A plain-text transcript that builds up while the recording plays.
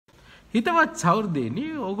හිතවත් සහෘදේනි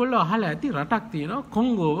ඕගොල්ලෝ අහලා ඇති රටක් තියෙනවා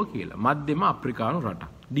කොංගෝව කියලා. මධ්‍යම අප්‍රිකානු රටක්.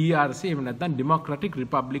 DRC එහෙම නැත්නම් Democratic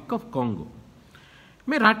Republic of Congo.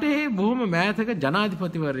 මේ රටේ බොහොම මෑතක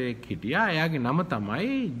ජනාධිපතිවරයෙක් හිටියා. එයාගේ නම තමයි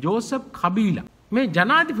ජෝසප් කබීලා. මේ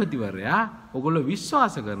ජනාධිපතිවරයා ඕගොල්ලෝ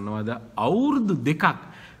විශ්වාස කරනවද අවුරුදු 2ක්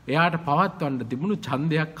එයාට පවත්වන්න තිබුණු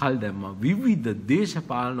ඡන්දයක් කල් දැම්මා විවිධ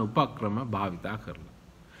දේශපාලන උපක්‍රම භාවිතා කරලා.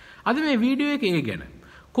 අද මේ වීඩියෝ එකේ ඒ ගැන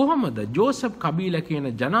කොහොමද ජෝසප් කබීලා කියන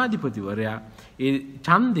ජනාධිපතිවරයා ඒ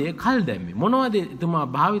ඡන්දය කල් දැම්මේ? මොනවද එතුමා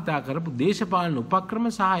භාවිතා කරපු දේශපාලන උපක්‍රම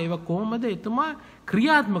සහ ඒවා කොහොමද එතුමා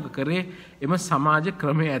ක්‍රියාත්මක කරේ එම සමාජ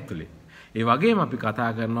ක්‍රමය ඇතුලේ? ඒ වගේම අපි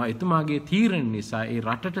කතා කරනවා එතුමාගේ තීරණ නිසා ඒ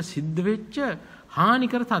රටට සිද්ධ වෙච්ච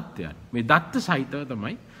හානිකර තත්ත්වයන්. මේ දත්ත සහිතව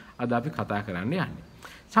තමයි අද අපි කතා කරන්න යන්නේ.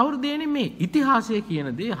 සහෘදේනි මේ ඉතිහාසය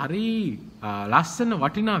කියන දේ හරි ලස්සන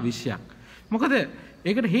වටිනා විෂයක්. මොකද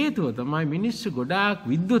ඒකට හේතුව තමයි මිනිස්සු ගොඩාක්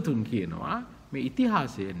විද්වතුන් කියනවා මේ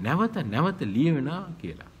ඉතිහාසය නැවත නැවත ලියවෙනවා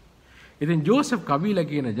කියලා. ඉතින් ජෝසප් කබීලා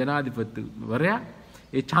කියන ජනාධිපතිවරයා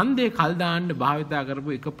ඒ ඡන්දේ කල් දාන්න භාවිතා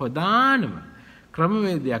කරපු එක ප්‍රධානම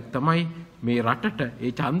ක්‍රමවේදයක් තමයි මේ රටට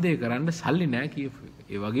ඒ ඡන්දේ කරන්න සල්ලි නැහැ කියපු එක.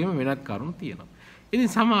 ඒ වගේම වෙනත් කරුණු තියෙනවා. ඉතින්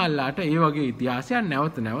සමහරලාට ඒ වගේ ඉතිහාසයන්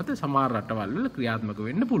නැවත නැවත සමහර රටවල් වල ක්‍රියාත්මක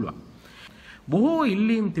වෙන්න පුළුවන්. බොහෝ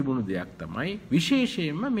ඉල්ලීම් තිබුණු දෙයක් තමයි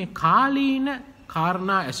විශේෂයෙන්ම මේ කාලීන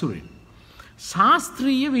කාරණා ඇසුරෙන්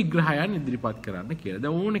ශාස්ත්‍රීය විග්‍රහයන් ඉදිරිපත් කරන්න කියලා.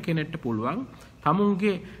 දැන් ඕන කෙනෙක්ට පුළුවන්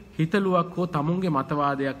තමුන්ගේ හිතලුවක් හෝ තමුන්ගේ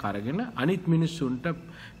මතවාදයක් අරගෙන අනිත් මිනිස්සුන්ට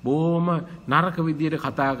බොහොම නරක විදියට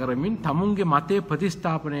කතා කරමින් තමුන්ගේ මතය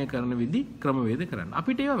ප්‍රතිස්ථාපනය කරන විදි ක්‍රමවේද කරන්න.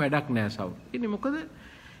 අපිට ඒව වැඩක් නෑ සව්. ඉතින් මොකද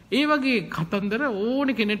ඒ වගේ කතන්දර ඕන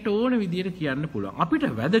කෙනෙක්ට ඕන විදියට කියන්න පුළුවන්. අපිට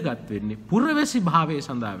වැදගත් වෙන්නේ පුරවැසි භාවයේ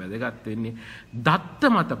සඳහා වැදගත් වෙන්නේ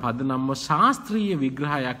දත්ත මත පදනම්ව ශාස්ත්‍රීය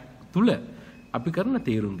විග්‍රහයක් තුල අපි කරන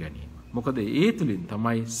තේරුම් ගැනීම. මොකද ඒ තුලින්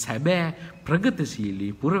තමයි සැබෑ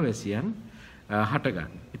ප්‍රගතිශීලී පුරවැසියන් හටගන්නේ.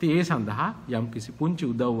 ඉතින් ඒ සඳහා යම්කිසි පුංචි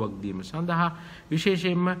උදව්වක් දීම සඳහා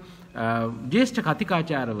විශේෂයෙන්ම ජ්‍යෙෂ්ඨ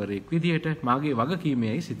කතිකාචාර්යවරයෙක් විදියට මාගේ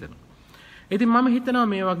වගකීමයි සිතනවා. ඉතින් මම හිතනවා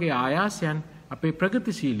මේ වගේ ආයාසයන් අපේ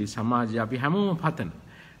ප්‍රගතිශීලී සමාජය අපි හැමෝම පතන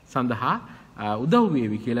සඳහා උදව්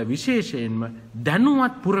වේවි කියලා විශේෂයෙන්ම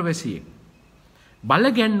දැනුවත් පුරවැසියෙක්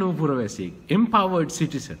බලගැන්වූ පුරවැසියෙක් empowered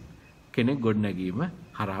citizen කෙනෙක් ගොඩනැගීම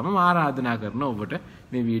හරහාම ආරාධනා කරන ඔබට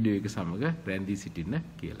මේ වීඩියෝ එක සමග රැඳී සිටින්න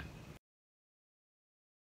කියලා.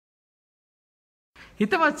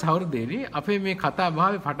 හිතවත් සහෘදේනි අපේ මේ කතා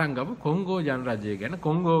බහේ පටන් ගමු කොංගෝ ජනරජය ගැන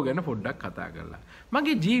කොංගෝ ගැන පොඩ්ඩක් කතා කරලා.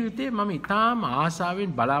 මගේ ජීවිතේ මම ඉතාම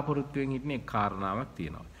ආසාවෙන් බලාපොරොත්තු වෙමින් ඉන්න එක් කාරණාවක්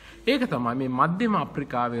තියෙනවා. ඒක තමයි මේ මධ්‍යම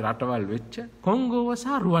අප්‍රිකාවේ රටවල් වෙච්ච කොංගෝව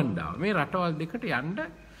සහ රුවන්ඩාව. මේ රටවල් දෙකට යන්න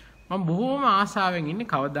මම බොහොම ආසාවෙන් ඉන්නේ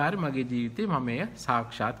කවදා හරි මගේ ජීවිතේ මම එය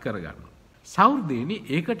සාක්ෂාත් කරගන්නවා. සහෘදේනි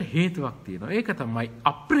ඒකට හේතුවක් තියෙනවා. ඒක තමයි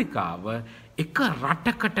අප්‍රිකාව එක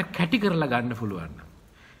රටකට කැටි කරලා ගන්න පුළුවන්.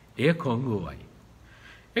 ඒ කොංගෝවයි.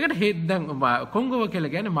 ඒකට දැන් කොංගෝව කියලා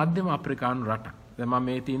කියන්නේ මධ්‍යම අප්‍රිකානු රටක්. දැන් මම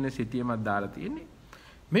මේ තියෙන සිතියමක් දාලා තියෙන්නේ.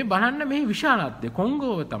 මේ බලන්න මේ විශාලත්වය.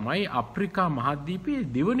 කොංගෝව තමයි අප්‍රිකා මහද්වීපයේ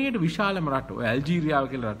දෙවනියට විශාලම රට. ඔය ඇල්ජීරියාව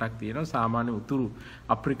කියලා රටක් තියෙනවා. සාමාන්‍ය උතුරු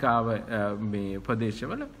අප්‍රිකාව මේ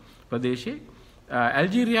ප්‍රදේශයේ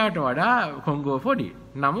ඇල්ජීරියාවට වඩා කොංගෝ පොඩි.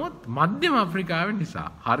 නමුත් මධ්‍යම අප්‍රිකාවෙන් නිසා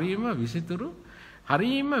හරියම විසිතුරු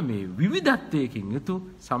හරියම මේ විවිධත්වයකින් යුතු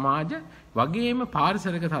සමාජ වගේම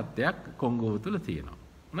පාරිසරික තත්ත්වයක් කොංගෝව තුළ තියෙනවා.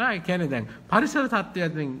 ඒ කියන්නේ දැන් පරිසර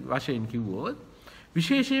තත්ත්වයෙන් වශයෙන් කිව්වොත්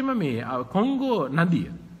විශේෂයෙන්ම මේ කොංගෝ නදිය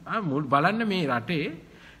බලන්න මේ රටේ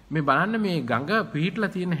මේ බලන්න මේ ගඟ පිහිටලා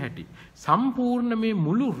තියෙන හැටි සම්පූර්ණ මේ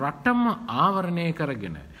මුළු රටම ආවරණය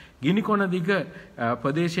කරගෙන ගිනිකොන දිග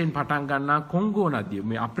ප්‍රදේශයෙන් පටන් ගන්නා කොංගෝ නදිය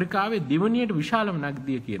මේ අප්‍රිකාවේ දෙවනියට විශාලම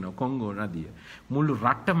නදිය කියනවා කොංගෝ නදිය මුළු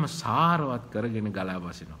රටම සාරවත් කරගෙන ගලා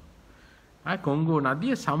බසිනවා. කොංගෝ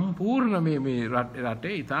නදිය සම්පූර්ණ මේ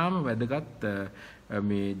රටේ ඊටාම වැදගත්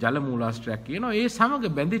මේ ජල මූලාශ්‍රයක් කියනවා. ඒ සමග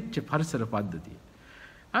බැඳිච්ච පරිසර පද්ධතිය.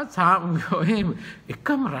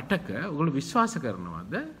 එකම රටක ඔයගොල්ලෝ විශ්වාස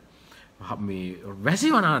කරනවද මේ වැසි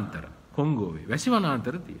වනාන්තර කොංගෝවේ වැසි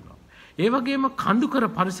වනාන්තර තියෙනවා. ඒ වගේම කඳුකර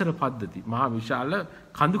පරිසර පද්ධති මහා විශාල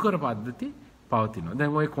කඳුකර පද්ධති පවතිනවා.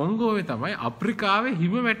 දැන් ওই කොංගෝවේ තමයි අප්‍රිකාවේ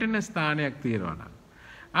හිම වැටෙන ස්ථානයක් තියෙනවා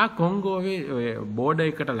නම් කොංගෝවේ බෝඩර්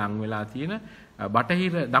එකට ලං වෙලා තියෙන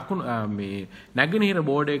බටහිර දකුණු මේ නැගෙනහිර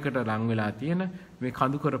බෝඩර් එකට ලං වෙලා තියෙන මේ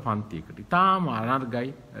කඳුකර පන්තියකට. ඊටාම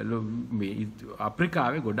අනර්ගයි මේ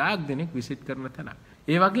අප්‍රිකාවේ ගොඩාක් දෙනෙක් විසිට් කරන තැන.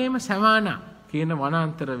 ඒ වගේම සැවානා කියන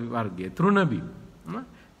වනාන්තර වර්ගය තෘණබිම්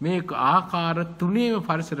මේ ආකාර තුනේම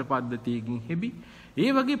පරිසර පද්ධතියකින් හෙබි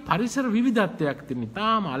ඒ වගේ පරිසර විවිධත්වයක් තියෙන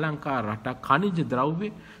ඊටාම අලංකාර රටක් ඛනිජ ද්‍රව්‍ය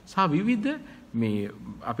සහ විවිධ මේ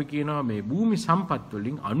අපි කියනවා මේ භූමි සම්පත්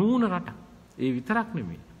වලින් අනූන රටක්. ඒ විතරක්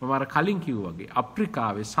නෙමෙයි මම අර කලින් කිව්වා වගේ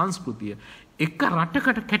අප්‍රිකාවේ සංස්කෘතිය එක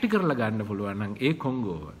රටකට කැටි කරලා ගන්න පුළුවන් නම් ඒ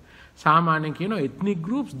කොංගෝව. සාමාන්‍යයෙන් කියනවා එත්නික්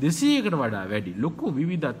ගෲප්ස් 200කට වඩා වැඩි ලොකු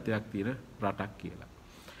විවිධත්වයක් තියෙන රටක් කියලා.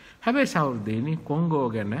 හැබැයි සහෘදේනි කොංගෝ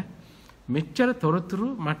ගැන මෙච්චර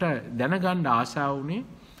තොරතුරු මට දැනගන්න ආසාව වුණේ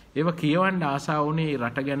ඒවා කියවන්න ආසාව වුණේ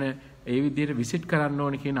රට ගැන ඒ විදිහට විසිට් කරන්න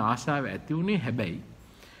ඕනේ කියන ආසාව ඇති වුණේ හැබැයි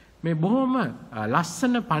මේ බොහොම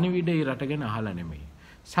ලස්සන පණිවිඩය රට ගැන අහලා නෙමෙයි.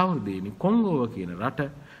 සහෘදේනි කොංගෝව කියන රට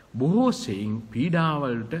බොහෝ සෙයින්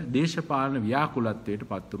පීඩාවලට දේශපාලන ව්‍යාකුලත්වයට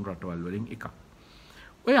පත් වුණු රටවල් වලින් එකක්.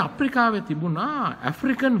 ඔය අප්‍රිකාවේ තිබුණා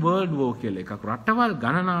ඇෆ්‍රිකන් වර්ල්ඩ් වෝර් කියලා එකක්. රටවල්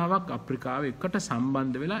ගණනාවක් අප්‍රිකාවේ එකට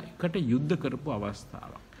සම්බන්ධ වෙලා එකට යුද්ධ කරපු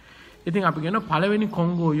අවස්ථාවක්. ඉතින් අපි කියන පළවෙනි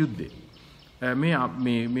කොංගෝ යුද්ධය.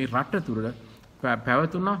 මේ රට තුර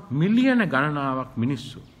පැවතුණා මිලියන ගණනාවක්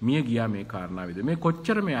මිනිස්සු මිය ගියා මේ කාරණාවෙද. මේ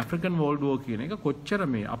කොච්චර මේ ඇෆ්‍රිකන් වර්ල්ඩ් වෝර් කියන එක කොච්චර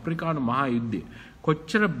මේ අප්‍රිකානු මහා යුද්ධය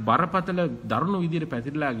කොච්චර බරපතල දරුණු විදිහට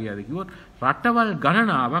පැතිරලා ගියාද කිව්වොත් රටවල්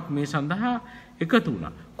ගණනාවක් මේ සඳහා එකතු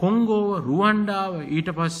වුණා. කොංගෝව, රුවන්ඩාව, ඊට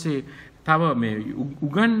පස්සේ තව මේ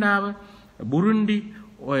උගන්ඩාව, බුරුන්ඩි,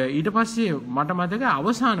 ඔය ඊට පස්සේ මට මතකයි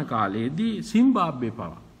අවසාන කාලයේදී සිම්බාබ්වේ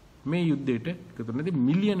පවා මේ යුද්ධයට එකතු වෙනදී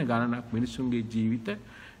මිලියන ගණනක් මිනිසුන්ගේ ජීවිත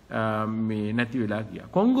මේ නැති වෙලා ගියා.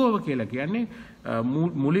 කොංගෝව කියලා කියන්නේ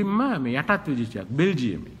මුලින්ම මේ යටත් විජිතයක්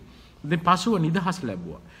බෙල්ජියමේ. ඉතින් පසුව නිදහස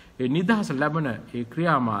ලැබුවා. ඒ නිදහස ලැබෙන ඒ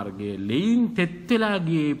ක්‍රියාමාර්ගයේ ලෙයින් තෙත් වෙලා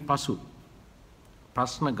ගියේ පසු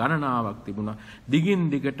ප්‍රශ්න ගණනාවක් තිබුණා. දිගින්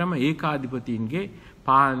දිගටම ඒකාධිපතීන්ගේ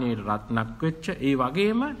පාලනයේ රත්නක් වෙච්ච ඒ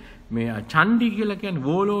වගේම මේ චණ්ඩි කියලා කියන්නේ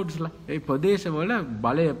වෝලෝඩ්ස්ලා ඒ ප්‍රදේශවල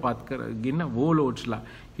බලයපත් කරගෙන වෝලෝඩ්ස්ලා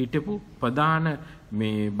හිටපු ප්‍රධාන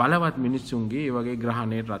මේ බලවත් මිනිස්සුන්ගේ ඒ වගේ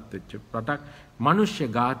ග්‍රහණයට රත් වෙච්ච රටක්. මිනිස්්‍ය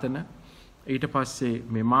ඝාතන ඊට පස්සේ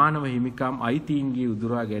මේ මානව හිමිකම් අයිතීන්ගේ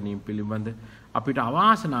උදුරා ගැනීම පිළිබඳ අපිට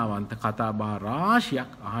අවාසනාවන්ත කතා බහ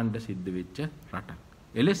රාශියක් අහන්න සිද්ධ වෙච්ච රටක්.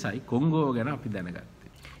 එලෙසයි කොංගෝ ගැන අපි දැනගත්තේ.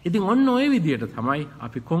 ඉතින් ඔන්න ඔය විදිහට තමයි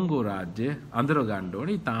අපි කොංගෝ රාජ්‍ය අඳුර ගන්න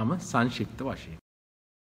ඕනේ ඊටාම සංක්ෂිප්ත වශයෙන්.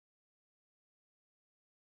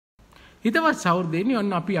 හිතවත් සහෘදේනි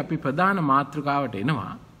ඔන්න අපි ප්‍රධාන මාතෘකාවට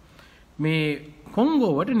එනවා. මේ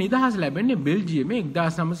කොංගෝවට නිදහස ලැබෙන්නේ බෙල්ජියමේ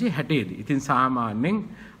 1960 දී. ඉතින් සාමාන්‍යයෙන්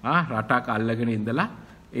රටක් අල්ලගෙන ඉඳලා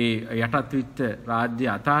ඒ යටත් විත්ත රාජ්‍ය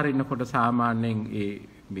අතාරින්නකොට සාමාන්‍යයෙන්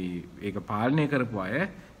ඒක පාලනය කරපු අය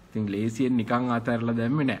ඉතින් ලේසියෙන් නිකන් අතහැරලා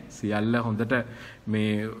දැම්මේ නැහැ. සියල්ල හොඳට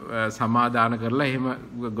මේ සමාදාන කරලා එහෙම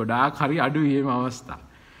ගොඩාක් හරි අඩුයි එහෙම අවස්ථා.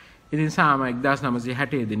 ඉතින්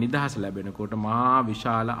 1960 දී නිදහස ලැබෙනකොට මහා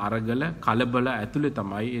විශාල අරගල කලබල ඇතුලේ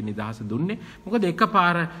තමයි මේ නිදහස දුන්නේ. මොකද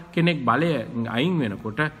එකපාර කෙනෙක් බලය අයින්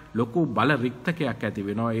වෙනකොට ලොකු බල රික්තකයක් ඇති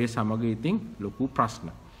වෙනවා. ඒ සමග ඉතින් ලොකු ප්‍රශ්න.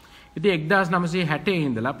 ඉතින් 1960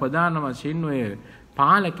 ඉඳලා ප්‍රධාන වශයෙන් ඔය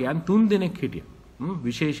පාලකයන් 3 දෙනෙක් හිටියා.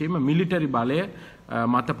 විශේෂයෙන්ම මිලිටරි බලය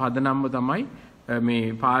මත පදනම්ව තමයි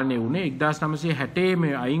මේ පාලනය වුණේ. 1960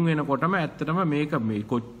 මේ අයින් වෙනකොටම ඇත්තටම මේක මේ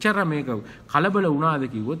කොච්චර මේක කලබල වුණාද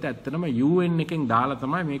කිව්වොත් ඇත්තටම UN එකෙන් දාලා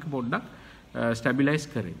තමයි මේක පොඩ්ඩක් ස්ටැබිලයිස්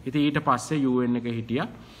කරේ. ඉතින් ඊට පස්සේ UN එක හිටියා.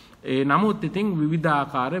 ඒ නමුත් ඉතින්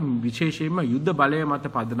විවිධාකාර විශේෂයෙන්ම යුද්ධ බලය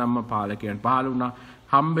මත පදනම්ව පාලකයන් පහළ වුණා.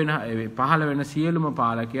 පහළ වෙන සියලුම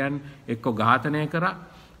පාලකයන් එක්ක ඝාතනය කරා.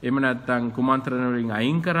 එහෙම නැත්නම් කුමන්ත්‍රණ වලින්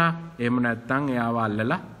අයින් කරා. එහෙම නැත්නම් එයාව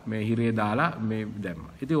අල්ලලා මේ හිරේ දාලා මේ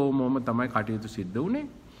දැම්මා. ඉතින් ඕම තමයි කටයුතු සිද්ධ වුණේ.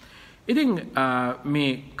 ඉතින්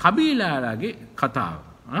මේ කබීලාලාගේ කතාව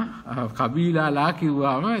කබීලාලා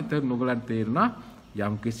කිව්වම එතන නුගලන්ට තේරුණා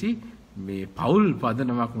යම්කිසි මේ පෞල්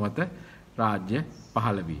පදනමක් මත රාජ්‍ය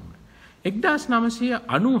පහළ වීම.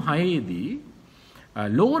 1996 දී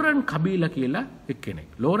ලෝරන් කබීලා කියලා එක්කෙනෙක්.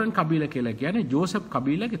 ලෝරන් කබීලා කියලා කියන්නේ ජෝසප්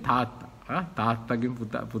කබීලාගේ තාත්තා. තාත්තගෙන්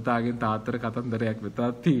පුතාගෙන් තාත්තට කතන්දරයක්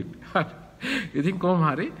විතරක් තියෙනවා. ඉතින් කොහොම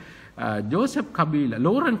හරි ජෝසප් කබීලා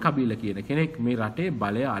ලෝරන් කබීලා කියන කෙනෙක් මේ රටේ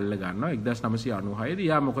බලය අල්ල ගන්නවා 1996 දී.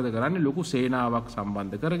 යා මොකද කරන්නේ? ලොකු සේනාවක්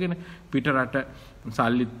සම්බන්ධ කරගෙන පිට රට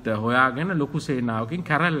සල්ලිත් හොයාගෙන ලොකු සේනාවකින්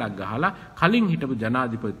කැරල්ලක් ගහලා කලින් හිටපු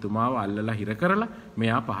ජනාධිපතිතුමාව අල්ලලා හිර කරලා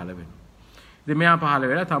මෙයා පහළ වෙනවා. ඉතින් මෙයා පහළ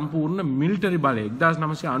වෙලා සම්පූර්ණ මිලිටරි බලය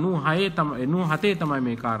 1997 තමයි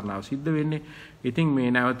මේ කාරණාව සිද්ධ වෙන්නේ. ඉතින්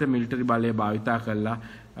මේ නැවත මිලිටරි බලය භාවිතා කළා.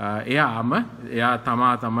 එයා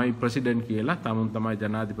තමයි ප්‍රෙසිඩන්ට් කියලා, තමුන් තමයි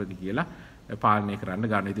ජනාධිපති කියලා පාලනය කරන්න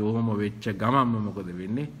ගන්න. ඉතින් ඔහොම වෙච්ච ගමන්ම මොකද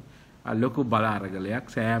වෙන්නේ? ලොකු බල අරගලයක්.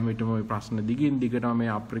 සෑම විටම ওই ප්‍රශ්න දිගින් දිගටම මේ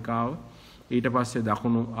අප්‍රිකාව ඊට පස්සේ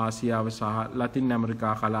දකුණු ආසියාව සහ ලතින්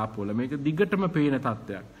ඇමරිකා කලාපවල මේක දිගටම පේන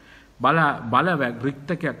තත්ත්වයක්. බල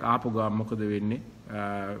රික්තකයක් ආපු ගමන් මොකද වෙන්නේ?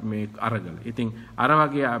 මේ අරගල. ඉතින් අර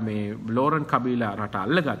වගේ මේ ලෝරන් කබීලා රට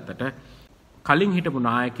අල්ලගත්තට කලින් හිටපු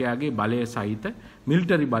නායකයාගේ බලය සහිත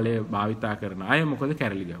මිලිටරි බලය භාවිතා කරන අය මොකද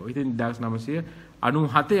කැරලි ගහුවා. ඉතින්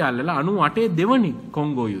 1997 අල්ලලා 98 දෙවනි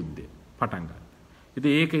කොංගෝ යුද්ධය පටන් ගත්තා.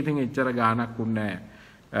 ඉතින් ඒක ඉතින් එච්චර ගාණක් උන්නේ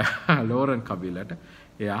ලෝරන් කබීලාට.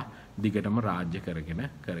 එයා දිගටම රාජ්‍ය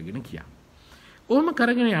කරගෙන ගියා. ඕම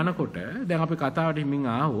කරගෙන යනකොට දැන් අපි කතාවට හිමින්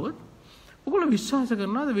ආවොත් ඔයගොල්ලෝ විශ්වාස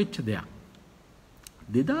කරනවාද වෙච්ච දෙයක්?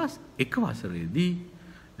 2001 වසරේදී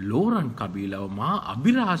ලෝරන් කබීලාව මහා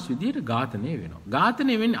අභිරහස් විදියට ඝාතනය වෙනවා.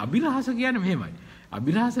 ඝාතනය වෙන්නේ අභිරහස කියන්නේ මෙහෙමයි.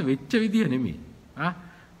 අභිරහස වෙච්ච විදිය නෙමෙයි.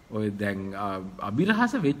 ඔය දැන්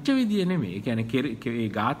අභිරහස වෙච්ච විදිය නෙමෙයි. ඒ කියන්නේ ඒ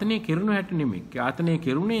ඝාතනය කෙරුණු හැටි නෙමෙයි. ඝාතනය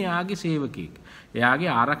කෙරුණේ එයාගේ සේවකයෙක්.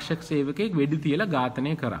 එයාගේ ආරක්ෂක සේවකයෙක් වෙඩි තියලා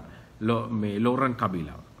ඝාතනය කරා. මේ ලෝරන්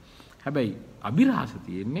කබීලාව. හැබැයි අභිරහස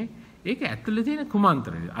තියෙන්නේ ඒක ඇතුළේ තියෙන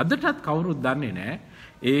කුමන්ත්‍රණය. අදටත් කවුරුත් දන්නේ නැහැ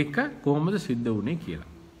ඒක කොහොමද සිද්ධ වුනේ කියලා.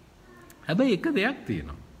 හැබැයි එක දෙයක්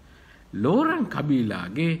තියෙනවා. ලෝරන්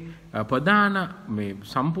කබීලාගේ ප්‍රධාන මේ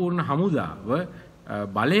සම්පූර්ණ හමුදාව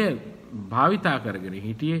බලය භාවිතා කරගෙන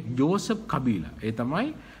හිටියේ ජෝසප් කබීලා. ඒ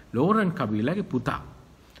තමයි ලෝරන් කබීලාගේ පුතා.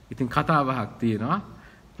 ඉතින් කතාවහක් තියෙනවා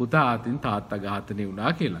පුතා අතින් තාත්තා ඝාතනය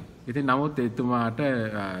වුණා කියලා. ඉතින් නමුත් එතුමාට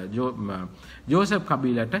ජෝසප්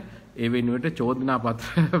කබීලාට ඒ වෙනුවට චෝදනා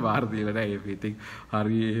පත්‍ර වාර දීලා නැහැ. ඒක ඉතින්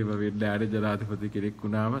හරි එහෙම වෙන්න ඇර ජනාධිපති කෙනෙක්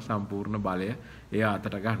වුණාම සම්පූර්ණ බලය එයා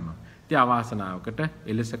අතට ගන්නවා. ඉතින් අවාසනාවකට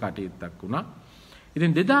එලෙස කටයුත්තක් වුණා.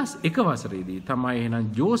 ඉතින් 2001 වසරේදී තමයි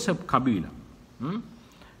එහෙනම් ජෝසප් කබීලා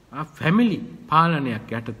ෆැමිලි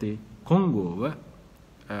පාලනයක් යටතේ කොංගෝව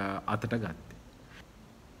අතට ගත්තේ.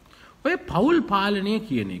 ඔය පවුල් පාලනය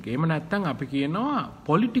කියන එක එහෙම නැත්නම් අපි කියනවා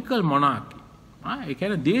පොලිටිකල් මොනාකි. ඒ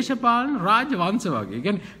කියන්නේ දේශපාලන රාජවංශ වගේ. ඒ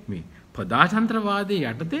කියන්නේ මේ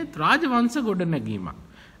ප්‍රජාතන්ත්‍රවාදයේ යටතේ රාජවංශ ගොඩනැගීමක්.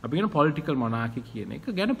 අපි කියන පොලිටිකල් මොනාකි කියන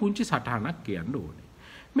එක ගැන පුංචි සටහනක් කියන්න ඕනේ.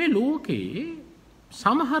 මේ ලෝකේ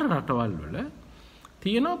සමහර රටවල් වල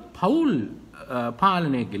තියෙන පවුල්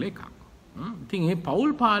පාලනය කියලා එකක්. ඉතින් මේ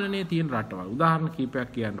පවුල් පාලනයේ තියෙන රටවල් උදාහරණ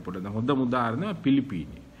කීපයක් කියන්න පුළුවන්. හොඳම උදාහරණය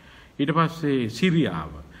පිලිපීනය. ඊට පස්සේ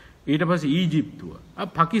සිරියාව. ඊට පස්සේ ඊජිප්තුව.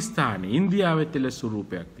 පාකිස්තානය, ඉන්දියාවේ තෙල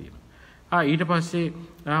ස්වරූපයක් තියෙනවා. ඊට පස්සේ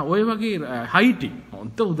ওই වගේ හයිටි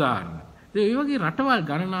හොඳ උදාහරණ. ඒ වගේ රටවල්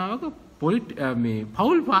ගණනාවක මේ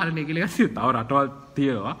පවුල් පාලනය කියලා එකක් තව රටවල්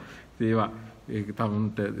තියෙනවා. ඒවා ඒක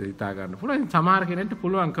තමුන්ට හිතා ගන්න පුළුවන්. සමහර කෙනෙක්ට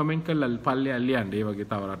පුළුවන් කමෙන්ට් කරලා පල්ලෙය ලියන්න. ඒ වගේ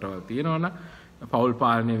තව රටවල් තියෙනවනම් පවුල්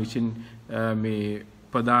පාලනය විසින් මේ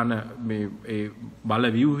ප්‍රධාන මේ ඒ බල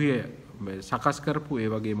ව්‍යුහය සකස් කරපු ඒ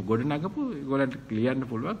වගේම ගොඩනගපු ඒගොල්ලන්ට ලියන්න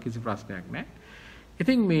පුළුවන් කිසි ප්‍රශ්නයක් නැහැ.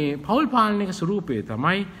 ඉතින් මේ පවුල් පාලනයක ස්වරූපය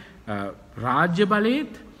තමයි රාජ්‍ය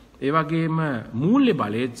බලයේත් ඒ වගේම මූල්‍ය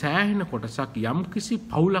බලයේත් සෑහෙන කොටසක් යම්කිසි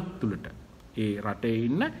පවුලක් තුලට ඒ රටේ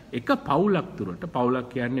ඉන්න එක පවුලක් තුලට පවුලක්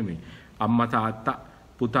කියන්නේ මේ අම්මා තාත්තා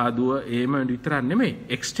පුතා දුව එහෙම විතරක් නෙමෙයි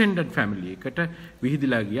එක්ස්ටෙන්ඩඩ් ෆැමිලි එකට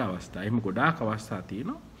විහිදලා ගිය අවස්ථා. එහෙම ගොඩාක් අවස්ථා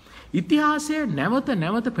තියෙනවා. ඉතිහාසය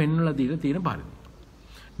නැවත පෙන්වලා දීලා තියෙන පරිදි.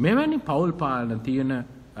 මෙවැනි පවුල් පාලන තියෙන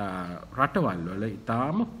රටවල් වල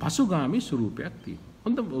ඊටාම පසුගාමී ස්වරූපයක් තියෙනවා.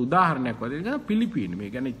 හොඳ උදාහරණයක් වශයෙන් පිලිපීන මේ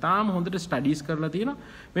ගැන ඊටාම හොඳට ස්ටඩීස් කරලා තියෙනවා.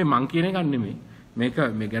 මේ මං කියන එක නෙමෙයි. මේක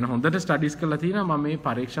මේ ගැන හොඳට ස්ටඩීස් කරලා තියෙනවා. මම මේ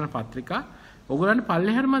පරීක්ෂණ පත්‍රිකා ඔයගොල්ලන්ට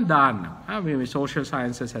පල්ලෙහාට මම දාන්නම්. මේ සෝෂල්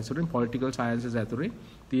සයන්සස් ඇතුළෙන් පොලිටිකල් සයන්සස් ඇතුළෙන්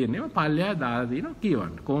තියෙනවා. පල්ලෙහා දාලා තියෙනවා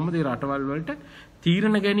කියවන්න. කොහොමද මේ රටවල් වලට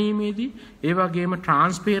තීරණ ගැනීමේදී ඒ වගේම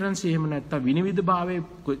ට්‍රාන්ස්පරන්සි එහෙම නැත්නම් විනිවිදභාවයේ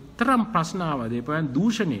කොතරම් ප්‍රශ්න ආවද ඒ වගේම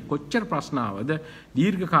දූෂණේ කොච්චර ප්‍රශ්න ආවද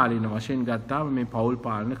දීර්ඝ කාලීන වශයෙන් ගත්තාම මේ පවුල්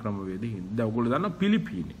පාලන ක්‍රමවේදෙ හින්දා. දැන් ඔයගොල්ලෝ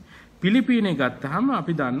දන්නවා පිලිපීනේ ගත්තාම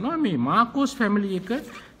අපි දන්නවා මේ මාකෝස් ෆැමිලි එක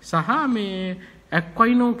සහ මේ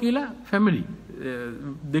ඇක්වයිනෝ කියලා ෆැමිලි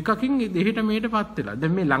දෙකකින් දෙහෙට මෙහෙටපත් වෙලා.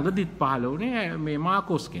 දැන් මේ ළඟදිත් පහළ වුණේ මේ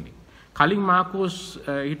මාකෝස් කෙනෙක්. කලින් මාකෝස්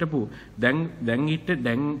හිටපු දැන්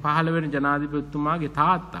පහළ වෙන ජනාධිපතිතුමාගේ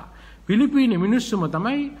තාත්තා පිලිපීනේ මිනිස්සුම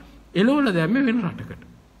තමයි එළවල දැම්මේ වෙන රටකට.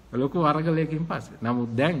 ලොකු වරගලයකින් පස්සේ.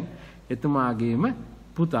 නමුත් දැන් එතුමාගේම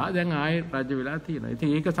පුතා දැන් ආයේ රජ වෙලා තියෙනවා.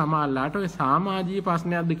 ඉතින් ඒක සමාජලාට ඔය සමාජීය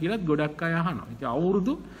ප්‍රශ්නයක්ද කියලාත් ගොඩක් අය අහනවා. ඉතින්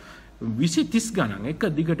අවුරුදු 20-30 ගණන් එක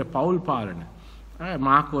දිගට පවුල් පාලන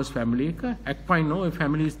මාකෝස් ෆැමිලි එක ඇක්වයිනෝ ඔය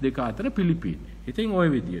ෆැමිලිස් දෙක අතර පිලිපීනේ. ඉතින් ওই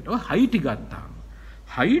විදියට ඔය හයිටි ගත්තාම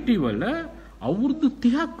හයිටි වල අවුරුදු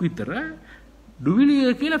 30ක් විතර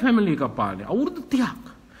ඩුවිලිය කියලා ෆැමිලි එකක් පාලනය. අවුරුදු 30ක්.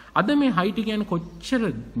 අද මේ හයිටි කියන්නේ කොච්චර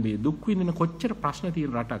මේ දුක් විඳින කොච්චර ප්‍රශ්න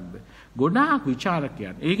තියෙන රටක්ද? ගොඩාක්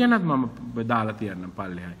ਵਿਚාරකයන්. ඒ ගැනත් මම දාලා තියන්නම්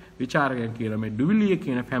පල්ලෙහායි. ਵਿਚාරකයන් කියලා මේ ඩුවිලිය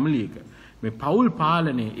කියන ෆැමිලි එක මේ පවුල්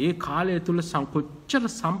පාලනයේ ඒ කාලය තුල කොච්චර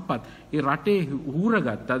සම්පත් ඒ රටේ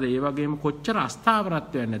හූරගත්තද? ඒ වගේම කොච්චර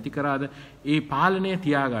අස්ථාවරත්වයක් නැති කරාද ඒ පාලනය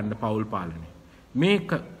තියාගන්න පවුල් පාලනය. මේක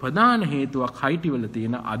ප්‍රධාන හේතුවක් හයිටි වල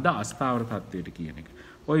තියෙන අද අස්ථාවර තත්ත්වයට කියන එක.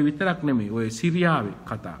 ඔය විතරක් නෙමෙයි. ඔය සිරියාවේ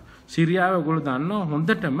කතාව. සිරියාව ඔයගොල්ලෝ දන්නවා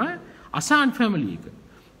හොඳටම අසාන් ෆැමිලි එක.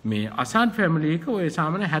 මේ අසාන් ෆැමිලි එක ඔය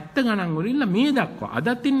සාමාන්‍ය 70 ගණන් වලින් මේ දක්වා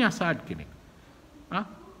අදත් ඉන්නේ අසාඩ් කෙනෙක්.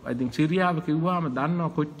 ඉතින් සිරියාව කිව්වම දන්නවා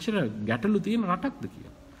කොච්චර ගැටලු තියෙන රටක්ද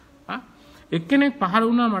කියලා. එක්කෙනෙක් පහළ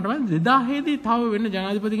වුණා මට 2007 දී තව වෙන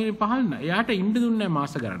ජනාධිපති කෙනෙක් පහළ වුණා. එයාට ඉන්න දුන්නේ නැහැ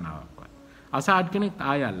මාස ගණනාවක්. අසාඩ් කෙනෙක්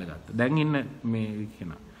ආයෙ අල්ලගත්තා. දැන් ඉන්න මේ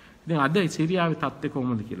කෙනා. ඉතින් අද සිරියාවේ තත්ත්වය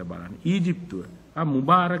කොහොමද කියලා බලන්න. ඊජිප්තුව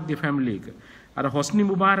මුබාරක්ගේ ෆැමිලි එක. අර හොස්නි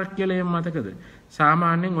මුබාරක් කියලා එම් මතකද?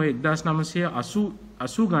 සාමාන්‍යයෙන් ඔය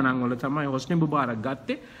 1980 ගණන් වල තමයි හොස්නි මුබාරක්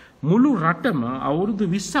ගත්තේ. මුළු රටම අවුරුදු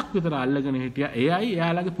 20ක් විතර අල්ලගෙන හිටියා. එයයි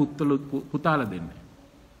එයාලගේ පුතාලා දෙන්නේ.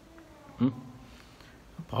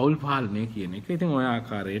 පෞල් පාලනය කියන එක. ඉතින් ඔය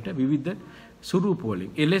ආකාරයට විවිධ ස්වරූප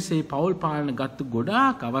වලින් එලෙසේ පෞල් පාලන ගත්ත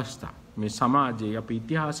ගොඩාක් අවස්ථා මේ සමාජයේ අපේ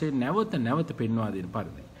ඉතිහාසයේ නැවත පෙන්වා දෙන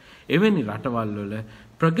පරිදි එවැනි රටවල් වල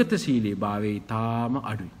ප්‍රගතිශීලී භාවය ඊටාම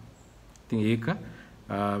අඩුයි. ඉතින් ඒක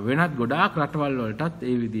වෙනත් ගොඩාක් රටවල් වලටත්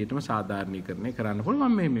ඒ විදිහටම සාධාරණීකරණය කරන්න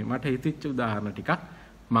පුළුවන්. මේ මට හිතෙච්ච උදාහරණ ටිකක්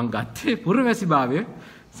මම ගත්තේ පුරවැසි භාවය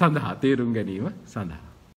සඳහා තේරුම් ගැනීම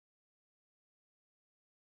සඳහා.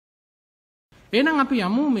 එහෙනම් අපි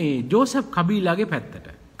යමු මේ ජෝසප් කබීලාගේ පැත්තට.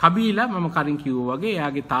 කබීලා මම කලින් කිව්වා වගේ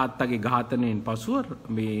එයාගේ තාත්තගේ ඝාතනයෙන් පසුව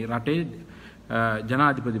මේ රටේ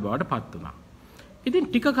ජනාධිපති බවට පත් වුණා. ඉතින්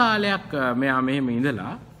ටික කාලයක් මෙයා මෙහෙම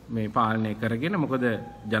ඉඳලා මේ පාලනය කරගෙන මොකද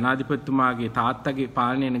ජනාධිපතිතුමාගේ තාත්තගේ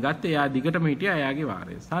පාලනයන ගත්තේ එයා දිගටම හිටියා එයාගේ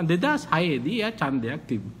වාරය. 2006 දී එයා ඡන්දයක්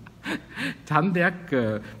තිබුණා. ඡන්දයක්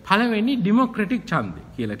පළවෙනි ඩෙමොක්‍රැටික් ඡන්දය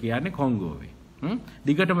කියලා කියන්නේ කොංගෝවේ.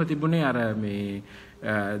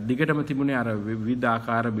 දිගටම තිබුණේ අර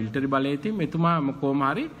විවිධාකාර මිලිටරි බලයේ තින් එතුමා කොහොම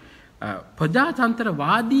හරි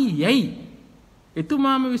ප්‍රජාතන්ත්‍රවාදී යයි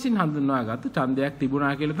එතුමාම විසින් හඳුන්වාගත්තු ඡන්දයක්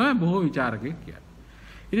තිබුණා කියලා තමයි බොහෝ විචාරකයෝ කියන්නේ.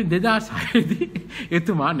 ඉතින් 2006 දී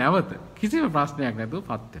එතුමා නැවත කිසිම ප්‍රශ්නයක් නැතුව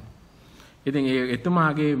පත් වෙනවා. ඉතින් ඒ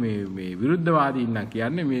එතුමාගේ මේ විරුද්ධවාදීන් නම්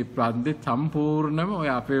කියන්නේ මේ ප්‍රාන්තේ සම්පූර්ණම ඔය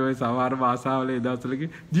අපේ ඔය සමහර භාෂාවල ඒ දවස්වලගේ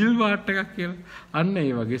ජිල් වාට් එකක් කියලා. අන්න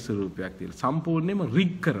ඒ වගේ ස්වරූපයක් තියෙනවා. සම්පූර්ණයෙන්ම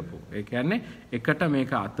රිග් කරපු. ඒ කියන්නේ එකට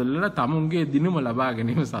මේක අතුල්ලලා තමුන්ගේ දිනුම ලබා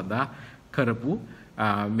ගැනීම සඳහා කරපු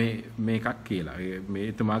මේකක් කියලා. මේ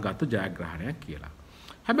එතුමා ගත්ත ජයග්‍රහණයක් කියලා.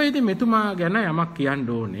 හැබැයි ඉතින් මෙතුමා ගැන යමක් කියන්න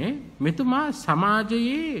ඕනේ. මෙතුමා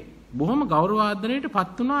සමාජයේ බොහොම ගෞරවාදරයට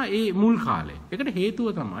පත් වුණා ඒ මුල් කාලේ. ඒකට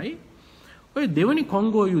හේතුව තමයි ඔය දෙවනි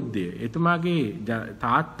කොංගෝ යුද්ධය. එතුමාගේ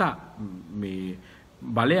තාත්තා මේ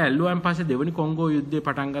බලය ඇල්ලුවාන් පස්සේ දෙවනි කොංගෝ යුද්ධය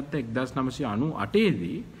පටන් ගත්ත 1998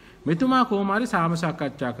 දී මෙතුමා කොහොම හරි සාම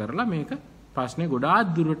සාකච්ඡා කරලා මේක ප්‍රශ්නේ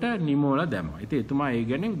ගොඩාක් දුරට නිමවලා දැම්මා. ඉතින් එතුමා ඒ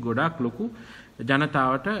ගැන ගොඩාක් ලොකු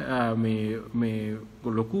ජනතාවට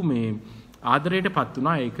ලොකු ආදරයටපත්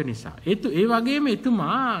වුණා ඒක නිසා. ඒ වගේම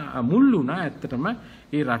එතුමා මුල් වුණා ඇත්තටම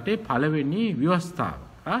ඒ රටේ පළවෙනි ව්‍යවස්ථාව.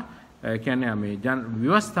 කියන්නේ මේ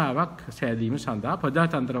ව්‍යවස්ථාවක් සෑදීම සඳහා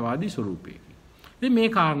ප්‍රජාතන්ත්‍රවාදී ස්වරූපයකින්. ඉතින් මේ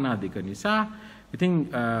කාරණා දෙක නිසා ඉතින්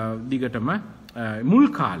දිගටම මුල්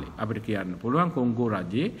කාලේ අපිට කියන්න පුළුවන් කොංගෝ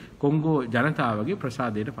රජයේ කොංගෝ ජනතාවගේ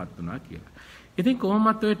ප්‍රසාදයටපත් වුණා කියලා. ඉතින්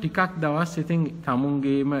කොහොමත් ඔය ටිකක් දවස් ඉතින්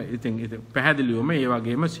තමුන්ගේම ඉතින් පැහැදිලිවම ඒ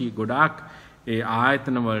වගේම ගොඩාක් ඒ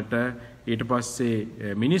ආයතන වලට ඊට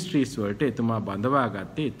පස්සේ මිනිස්ට්‍රීස් වලට එතුමා බඳවා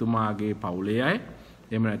ගත්තේ එතුමාගේ පවුලේ අය.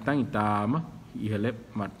 එහෙම නැත්නම් ඊටාම ඉහළ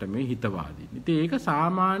මට්ටමේ හිතවාදී. ඉතින් ඒක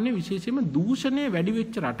සාමාන්‍ය විශේෂයෙන්ම දූෂණය වැඩි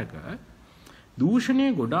වෙච්ච රටක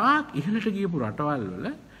දූෂණය ගොඩාක් ඉහළට ගියපු රටවල්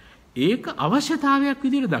වල ඒක අවශ්‍යතාවයක්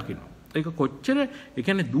විදිහට දකිනවා. ඒක කොච්චර ඒ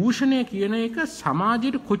කියන්නේ දූෂණය කියන එක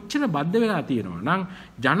සමාජයට කොච්චර බද්ධ වෙලා තියෙනවා නම්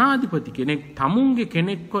ජනාධිපති කෙනෙක් තමුන්ගේ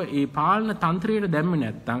කෙනෙක්ව ඒ පාලන තන්ත්‍රයට දැම්මේ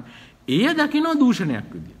නැත්නම් එය දකිනවා දූෂණයක්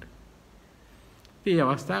විදිහට. ඒ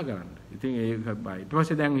අවස්ථාව ගන්න. ඉතින් ඒක ඊට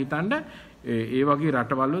පස්සේ දැන් හිතන්න ඒ වගේ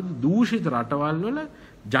රටවල් වල දූෂිත රටවල් වල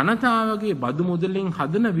ජනතාවගේ බදු මුදලින්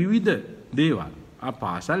හදන විවිධ දේවල්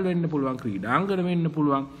පාසල් වෙන්න පුළුවන් ක්‍රීඩාංගන වෙන්න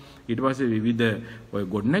පුළුවන් ඊට පස්සේ විවිධ ඔය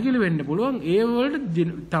ගොඩනැගිලි වෙන්න පුළුවන් ඒ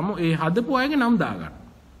වලට ඒ හදපු අයගේ නම් දාගන්න.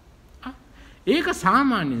 ඒක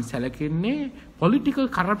සාමාන්‍යයෙන් සැලකෙන්නේ පොලිටිකල්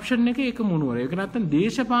කරප්ෂන් එකේ එක මුනුවර. ඒක නැත්තම්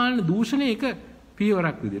දේශපාලන දූෂණයේ එක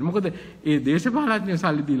පියවරක් විදියට. මොකද ඒ දේශපාලඥයෝ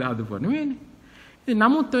සල්ලි දීලා හදපුවා නෙවෙයිනේ.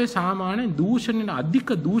 නමුත් ඔය සාමාන්‍ය දූෂණය අධික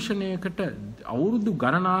දූෂණයකට අවුරුදු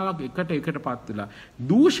ගණනාවක් එකටපත් වෙලා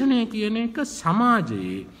දූෂණය කියන එක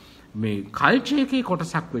සමාජයේ මේ කල්චර් එකේ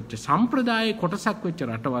කොටසක් වෙච්ච සම්ප්‍රදායේ කොටසක් වෙච්ච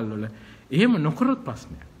රටවල් වල එහෙම නොකරොත්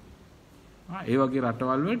ප්‍රශ්නයක්. ඒ වගේ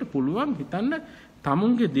රටවල් වලට පුළුවන් හිතන්න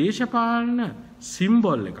තමුන්ගේ දේශපාලන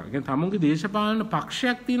සිම්බල් එකක්. يعني තමුන්ගේ දේශපාලන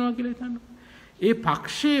පක්ෂයක් තියෙනවා කියලා හිතන්න. ඒ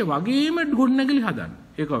පක්ෂයේ වගේම ගොඩනැගිලි හදන්න.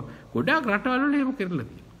 ඒක ගොඩාක් රටවල් වල එහෙම කරලා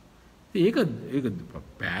තියෙනවා. ඒක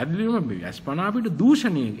පැහැදිලිවම අස්පනා අපිට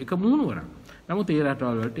දූෂණයේ එක මුහුණුවරක්. නමුත් ඒ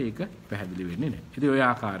රටවල් වලට ඒක පැහැදිලි වෙන්නේ නැහැ. ඉතින් ওই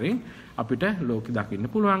ආකාරයෙන් අපිට ලෝකෙ දකින්න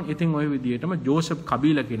පුළුවන්. ඉතින් ওই විදිහටම ජෝසප්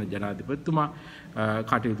කබීලා කියන ජනාධිපතිතුමා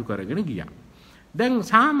කටයුතු කරගෙන ගියා. දැන්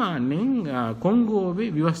සාමාන්‍යයෙන්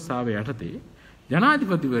කොංගෝවේ ව්‍යවස්ථාව යටතේ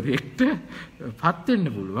ජනාධිපතිවරයෙක්ට පත්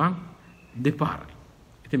වෙන්න පුළුවන් දෙපාරයි.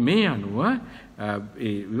 ඉතින් මේ අනුව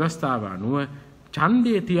ඒ ව්‍යවස්ථාව අනුව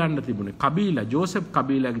ඡන්දය තියන්න තිබුණේ කබීලා ජෝසප්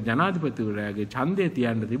කබීලාගේ ජනාධිපතිවරයාගේ ඡන්දය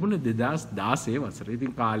තියන්න තිබුණේ 2016 වසරේ.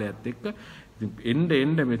 ඉතින් කාලයත් එක්ක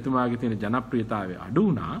එන්න මෙතුමාගේ තියෙන ජනප්‍රියතාවය අඩු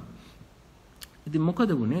වුණා. ඉතින්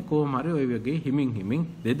මොකද වුණේ? කොහොම හරි ওই වගේ හිමින්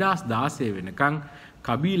 2016 වෙනකන්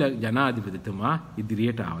කබීලා ජනාධිපතිතුමා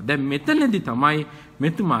ඉදිරියට ආවා. දැන් මෙතනදී තමයි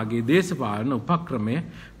මෙතුමාගේ දේශපාලන උපක්‍රමය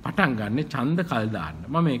පටන් ගන්න ඡන්ද කල් දාන්න.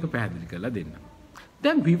 මම මේක පැහැදිලි කරලා දෙන්නම්.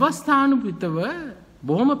 දැන් විවස්ථානුපිතව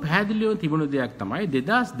බොහොම පැහැදිලිව තිබුණු දෙයක් තමයි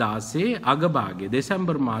 2016 අගභාගයේ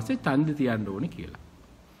දෙසැම්බර් මාසේ ඡන්ද තියන්න ඕනේ කියලා.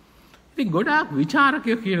 ඉතින් ගොඩාක්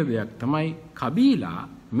විචාරකයෝ කියන දෙයක් තමයි කබීලා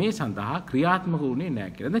මේ සඳහා ක්‍රියාත්මක වුණේ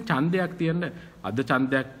නැහැ කියලා. දැන් ඡන්දයක් තියන්න අද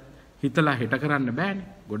ඡන්දයක් හිතලා හෙට කරන්න බෑනේ.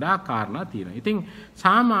 ගොඩාක් කාරණා තියෙනවා. ඉතින්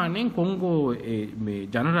සාමාන්‍යයෙන් කොංගෝ මේ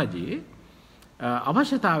ජනරජයේ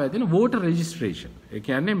අවශ්‍යතාවය දෙන වෝටර් රෙජිස්ට්‍රේෂන්. ඒ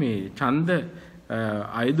කියන්නේ මේ ඡන්ද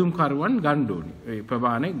අයදුම්කරුවන් ගන්න ඕනේ. ඒ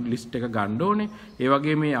ප්‍රමාණය ලිස්ට් එක ගන්න ඕනේ. ඒ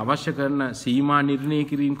වගේම මේ අවශ්‍ය කරන සීමා නිර්ණය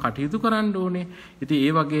කිරීම කටයුතු කරන්න ඕනේ. ඉතින්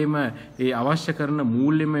ඒ වගේම ඒ අවශ්‍ය කරන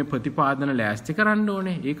මූල්‍යමය ප්‍රතිපාදන ලෑස්ති කරන්න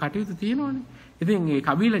ඕනේ. ඒ කටයුතු තියෙනවනේ. ඉතින් මේ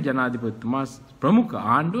කබීලා ජනාධිපතිතුමා ප්‍රමුඛ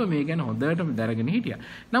ආණ්ඩුව මේ ගැන හොඳටම දැනගෙන හිටියා.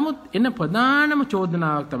 නමුත් එන ප්‍රධානම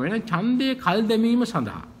චෝදනාවක් තමයි ඡන්දයේ කල් දැමීම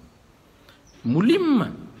සඳහා මුලින්ම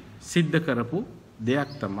සිද්ධ කරපු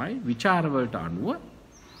දෙයක් තමයි විචාරවලට අනුව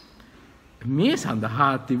මේ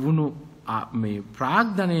සඳහා තිබුණු මේ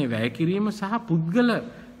ප්‍රාග්ධනය වැය කිරීම සහ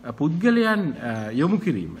පුද්ගලයන් යොමු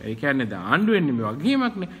කිරීම. ඒ කියන්නේ දැන් ආණ්ඩුවෙන්නේ මේ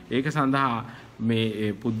වගකීමක්නේ. ඒක සඳහා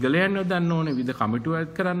මේ පුද්ගලයන් යොදන්න ඕනේ, විවිධ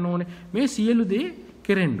කමිටුවත් කරන්න ඕනේ. මේ සියලු දේ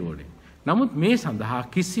කෙරෙන්න ඕනේ. නමුත් මේ සඳහා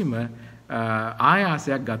කිසිම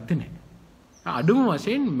ආයාසයක් ගත්තේ නැහැ. අඩුම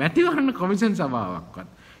වශයෙන් මැතිවරණ කොමිෂන් සභාවක්වත්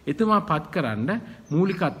එතුමා පත් කරන්න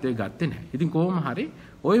මූලිකත්වයේ ගත්තේ නැහැ. ඉතින් කොහොම හරි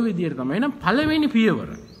ওই විදිහට තමයි නම් පළවෙනි පියවර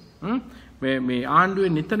මේ ආණ්ඩුවේ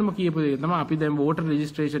නිතරම කියපු දේ තමයි අපි දැන් වෝටර්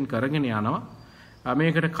රෙජිස්ට්‍රේෂන් කරගෙන යනවා.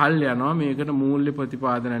 මේකට කල් යනවා, මේකට මූල්‍ය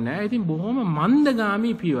ප්‍රතිපාදන නැහැ. ඉතින් බොහොම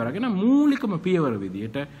මන්දගාමී පියවරගෙන මූලිකම පියවර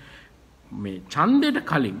විදිහට මේ ඡන්දයට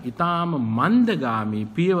කලින් ඊටාම මන්දගාමී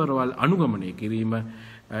පියවරවල් අනුගමනය කිරීම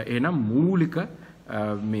එනම් මූලික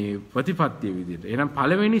මේ ප්‍රතිපත්තිය විදිහට එනම්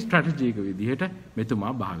පළවෙනි ස්ට්‍රැටජි එක විදිහට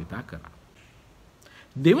මෙතුමා භාවිතා කරා.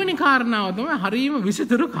 දෙවෙනි කාරණාව තමයි හරීම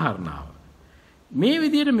විසිතුරු කාරණාව. මේ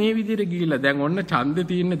විදිහට ගිහිල්ලා දැන් ඔන්න ඡන්ද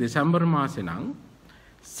තියෙන දෙසැම්බර් මාසේ නම්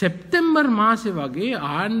සෙප්තැම්බර් මාසේ වගේ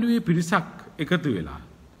ආණ්ඩුවේ පිරිසක් එකතු වෙලා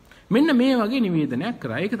මෙන්න මේ වගේ නිවේදනයක්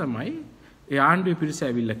කරා. ඒක තමයි ඒ ආණ්ඩුවේ පිරිස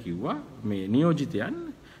ඇවිල්ලා කිව්වා මේ නියෝජිතයන්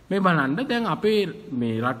මේ බලන්න දැන් අපේ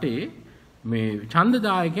මේ රටේ මේ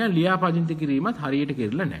ඡන්දදායකයන් ලියාපදිංචි කිරීමත් හරියට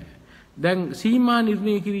කෙරෙලා නැහැ. දැන් සීමා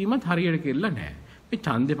නිර්ණය කිරීමත් හරියට කෙරෙලා නැහැ. මේ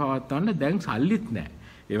ඡන්දේ පවත්වන්න දැන් සල්ලිත් නැහැ.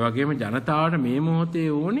 ඒ වගේම ජනතාවට මේ මොහොතේ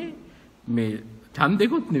ඕනේ මේ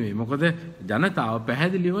ඡන්දෙකුත් නෙවෙයි. මොකද ජනතාව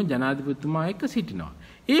පැහැදිලිව ජනාධිපතිතුමා එක්ක සිටිනවා.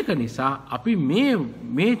 ඒක නිසා අපි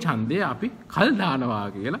මේ ඡන්දය අපි කල් දානවා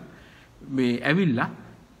කියලා මේ ඇවිල්ලා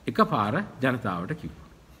එකපාර ජනතාවට කිව්වා.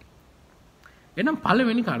 එහෙනම්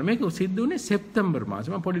පළවෙනි කර්මයක සිද්ධ වුණේ සෙප්තැම්බර්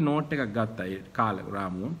මාසේ. මම පොඩි නෝට් එකක් ගත්තා ඒ කාල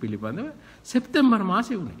රාමුව පිළිබඳව. සෙප්තැම්බර්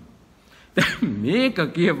මාසේ වුණේ. මේක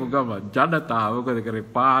කියපු ගමන් ජනතාව මොකද කරේ?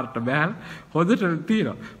 පාරට බහැලා හොදට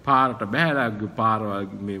තියනවා. පාරට බහැලා පාරවල්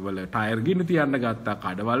මේ වල ටයර් ගිනි තියන්න ගත්තා,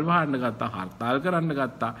 කඩවල් වහන්න ගත්තා, හර්තාල් කරන්න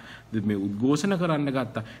ගත්තා, මේ උද්ඝෝෂණ කරන්න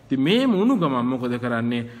ගත්තා. ඉතින් මේ මුණු ගමන් මොකද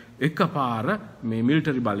කරන්නේ? එකපාර මේ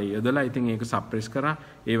මිලිටරි බලය යොදලා ඉතින් ඒක සප්‍රෙස් කරා.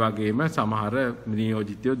 ඒ වගේම සමහර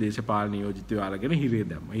නියෝජිතයෝ දේශපාලන නියෝජිතයෝ අරගෙන හිරේ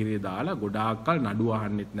දැම්මා. හිරේ දාලා ගොඩාක්කල් නඩු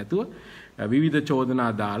අහන්නෙත් නැතුව විවිධ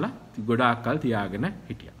චෝදනා දාලා ගොඩාක්කල් තියාගෙන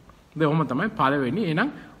හිටියා. ඔහොම තමයි පළවෙනි.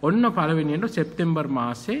 එහෙනම් ඔන්න පළවෙනියට සෙප්තැම්බර්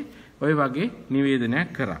මාසේ ওই වගේ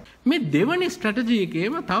නිවේදනයක් කරා. මේ දෙවනි ස්ට්‍රැටජි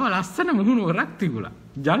එකේම තව ලස්සන මුහුණුවරක් තිබුණා.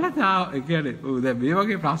 ජනතාව කියන්නේ දැන් මේ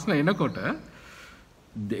වගේ ප්‍රශ්න එනකොට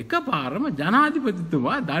එකපාරම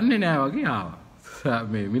ජනාධිපතිතුමා දන්නේ නැහැ වගේ ආවා.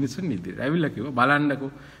 මේ මිනිස්සුන් ඉදිරියට ඇවිල්ලා කිව්වා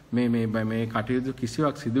බලන්නකෝ මේ කටයුතු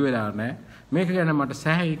කිසිවක් සිදු වෙලා නැහැ. මේක ගැන මට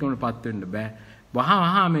සෑහීමකටපත් වෙන්න බෑ.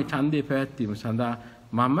 වහා මේ ඡන්දේ පැවැත්වීම සඳහා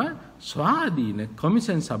මම ස්වාධීන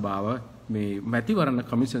කොමිෂන් සභාව මේ මැතිවරණ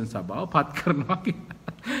කොමිෂන් සභාව පත් කරනවා කියලා.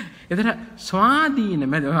 එතන ස්වාධීන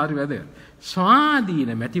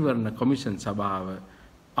මැතිවරණ කොමිෂන් සභාව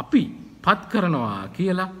අපි පත් කරනවා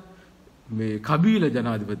කියලා මේ කබීලා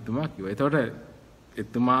ජනාධිපතිතුමා කිව්වා. එතකොට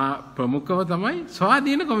එතුමා ප්‍රමුඛව තමයි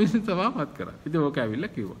ස්වාධීන කොමිෂන් සභාව පත් කරා. ඉතින් ඕක ඇවිල්ලා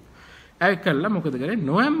කිව්වා. ඒක කළා මොකද කරේ?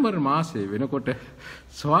 නොවැම්බර් මාසයේ වෙනකොට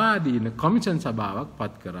ස්වාධීන කොමිෂන් සභාවක්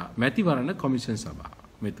පත් කරා. මැතිවරණ කොමිෂන් සභාව.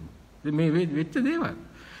 මේ වෙච්ච දේවල්.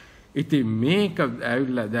 ඉතින් මේක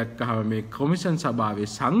ඇවිල්ලා දැක්කහම මේ කොමිෂන් සභාවේ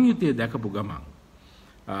සංයුතිය දැකපු ගමන්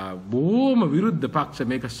බොහොම විරුද්ධ පක්ෂ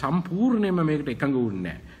මේක සම්පූර්ණයෙන්ම මේකට එකඟ වුණේ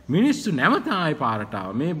නැහැ. මිනිස්සු නැවත ආයේ පාරට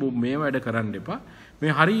ආවා. මේ වැඩ කරන්න එපා.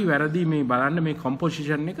 මේ හරි වැරදි මේ බලන්න මේ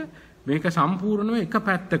කම්පොසිෂන් එක මේක සම්පූර්ණව එක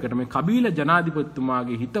පැත්තකට මේ කබීල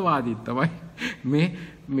ජනාධිපතිතුමාගේ හිතවාදී තමයි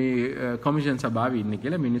මේ කොමිෂන් සභාවේ ඉන්නේ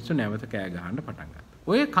කියලා මිනිස්සු නැවත කෑ ගහන්න පටන් ගත්තා.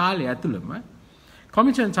 ඔය කාලය ඇතුළම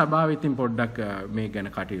කොමිෂන් සභාවේ ඉතින් පොඩ්ඩක් මේ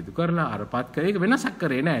ගැන කටයුතු කරලා අරපත් කරේ. ඒක වෙනසක්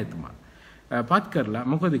කරේ නෑ එතුමා. පත් කරලා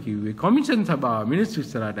මොකද කිව්වේ? කොමිෂන් සභාව මිනිස්සු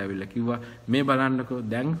ඉස්සරහට ඇවිල්ලා කිව්වා මේ බලන්නකෝ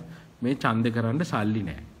දැන් මේ ඡන්ද කරන්න සල්ලි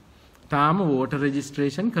නෑ. තාම වෝටර්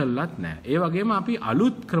රෙජිස්ට්‍රේෂන් කළත් නෑ. ඒ වගේම අපි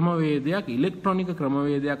අලුත් ක්‍රමවේදයක් ඉලෙක්ට්‍රොනික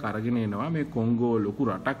ක්‍රමවේදයක් අරගෙන එනවා මේ කොංගෝ ලොකු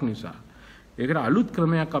රටක් නිසා. ඒකට අලුත්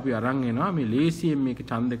ක්‍රමයක් අපි අරන් එනවා මේ ලේසියෙන් මේක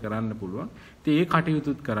ඡන්ද කරන්න පුළුවන්. ඉතින් ඒ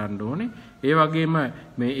කටයුතුත් කරන්න ඕනේ. ඒ වගේම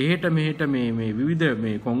මේ එහෙට මෙහෙට මේ විවිධ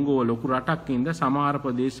මේ කොංගෝ ලොකු රටක් ඉඳ සමහර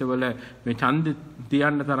ප්‍රදේශවල මේ ඡන්ද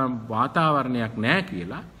තියන්න තරම් වාතාවරණයක් නැහැ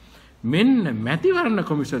කියලා මෙන්න මැතිවරණ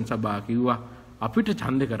කොමිෂන් සභාව කිව්වා අපිට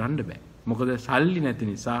ඡන්ද කරන්න බෑ. මොකද සල්ලි නැති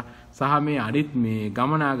නිසා සහ මේ අනිත් මේ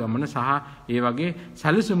ගමනාගමන සහ ඒ වගේ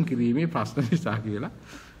සැලසුම් කිරීමේ ප්‍රශ්න නිසා කියලා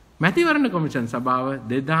මැතිවරණ කොමිෂන් සභාව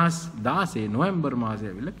 2016 නොවැම්බර් මාසයේ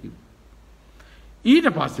ඇවිල්ලා කිව්වා. ඊට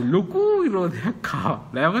පස්සේ ලොකු විරෝධයක් ආවා.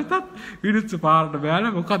 නැවතත් විරුද්ධ පාරට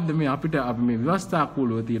බැලලා මොකද්ද මේ අපිට අපි මේ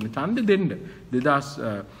ව්‍යවස්ථාකූලව තියෙන ඡන්ද දෙන්න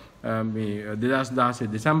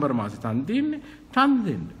 2016 දෙසැම්බර් මාසේ ඡන්ද තියෙන්නේ ඡන්ද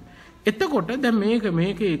දෙන්න. එතකොට දැන්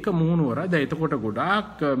මේක එක මුහුණුවර. දැන් එතකොට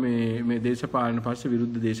ගොඩාක් මේ දේශපාලන පස්සේ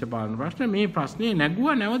විරුද්ධ දේශපාලන ප්‍රශ්න මේ ප්‍රශ්නේ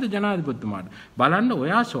නැගුවා නැවත ජනාධිපතිතුමාට. බලන්න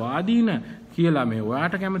ඔයා ස්වාධීන කියලා මේ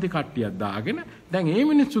ඔයාට කැමති කට්ටියක් දාගෙන දැන් මේ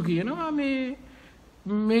මිනිස්සු කියනවා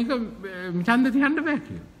මේක ඡන්ද තියන්න බෑ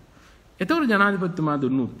කියලා. එතකොට ජනාධිපතිතුමා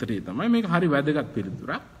දුන්නු උත්තරේ තමයි මේක හරි වැදගත්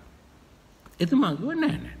පිළිතුරක්. එතුමා කිව්වා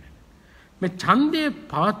නෑ. මේ ඡන්දේ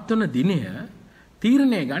පවත්වන දිනය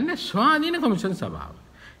තීරණය ගන්න ස්වාධීන කොමිෂන් සභාව.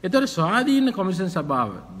 ඒතර ස්වාධීන කොමිෂන්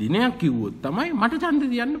සභාව දිනයක් කිව්වොත් තමයි මට ඡන්දේ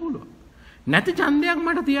තියන්න පුළුවන්. නැති ඡන්දයක්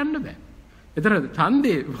මට තියන්න බෑ. ඒතර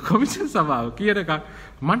ඡන්දේ කොමිෂන් සභාව කියන එක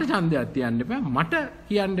මට ඡන්දයක් තියන්න බෑ. මට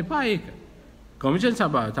කියන්න එපා ඒක. කොමිෂන්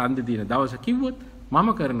සභාව ඡන්දේ තියෙන දවස කිව්වොත් මම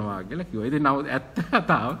කරනවා කියලා කිව්වා. ඉතින් ඇත්ත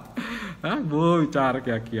කතාව බොහෝ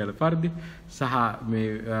විචාරකයක් කියලා පරිදි සහ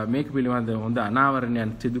මේක පිළිබඳ හොඳ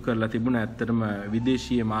අනාවරණයක් සිදු කරලා තිබුණා. ඇත්තටම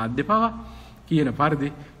විදේශීය මාධ්‍ය පවා කියන පරිදි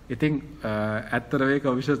ඉතින් ඇත්තට මේ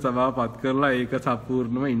කොමිෂන් සභාව පත් කරලා ඒක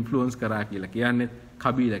සම්පූර්ණයෙන්ම ඉන්ෆ්ලුවන්ස් කරා කියලා කියන්නේ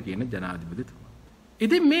කබීලා කියන ජනාධිපතිතුමා.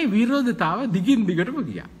 ඉතින් මේ විරෝධතාව දිගින් දිගටම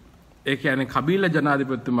ගියා. ඒ කියන්නේ කබීලා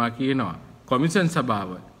ජනාධිපතිතුමා කියනවා කොමිෂන් සභාව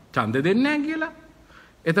ඡන්ද දෙන්නේ නැහැ කියලා.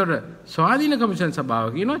 එතකොට ස්වාධීන කොමිෂන්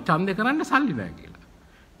සභාව කියනවා ඡන්ද කරන්න සල්ලි නැහැ කියලා.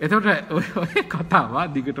 එතකොට ඔය කතාව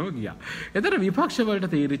දිගටම ගියා. එතකොට විපක්ෂ වලට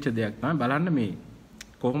තීරිච්ච දෙයක් තමයි බලන්න මේ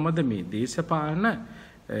කොහොමද මේ දේශපාලන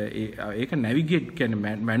ඒක නැවිගේට්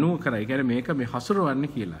කියන්නේ මැනුව කරා. ඒ කියන්නේ මේක මේ හසුරවන්නේ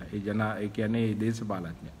කියලා. ඒ කියන්නේ මේ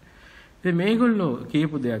දේශපාලඥයන්. ඉතින් මේගොල්ලෝ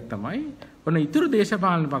කියපු දෙයක් තමයි ඔන්න ඉතුරු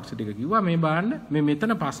දේශපාලන පක්ෂ ටික කිව්වා මේ බලන්න මේ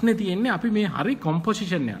මෙතන ප්‍රශ්නේ තියෙන්නේ අපි මේ හරි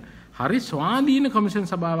කොම්පොසිෂන් එක. හරි ස්වාධීන කොමිෂන්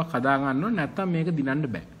සභාවක් හදා ගන්න ඕනේ නැත්නම් මේක දිනන්න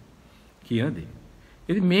බෑ කියන දේ.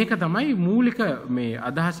 ඉතින් මේක තමයි මූලික මේ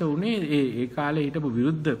අදහස උනේ ඒ කාලේ හිටපු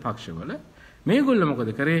විරුද්ධ පක්ෂවල. මේගොල්ලෝ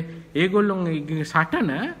මොකද කරේ? ඒගොල්ලොන්ගේ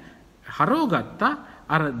සටන හරවගත්තා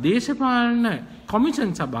අර දේශපාලන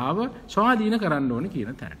කොමිෂන් සභාව ස්වාධීන කරන්න ඕනේ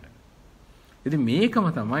කියන තැනට. ඉතින් මේකම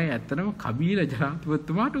තමයි ඇත්තටම කබීල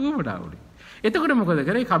ජනාධිපතිතුමාට උවමනා වුනේ. එතකොට මොකද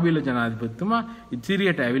කරේ? කබීල ජනාධිපතිතුමා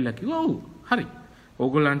ඉතිරියට ඇවිල්ලා කිව්වා ඔව් හරි.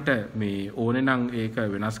 ඕගොල්ලන්ට මේ ඕනේ නම් ඒක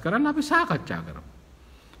වෙනස් කරන්න අපි සාකච්ඡා කරමු.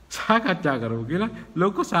 සාකච්ඡා කරමු කියලා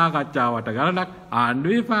ලොකු සාකච්ඡාවට ගලනක්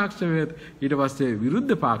ආණ්ඩුවේ පාක්ෂණය ඊට පස්සේ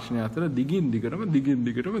විරුද්ධ පාක්ෂණය අතර දිගින් දිගටම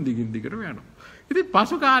යනවා. ඉතින්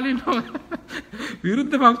පසු කාලීනව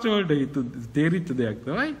විරුද්ධ පක්ෂ වලට තේරිච්ච දෙයක්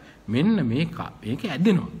තමයි මෙන්න මේක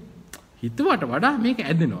ඇදෙනවා. හිතුවට වඩා මේක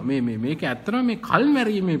ඇදෙනවා. මේක ඇත්තටම මේ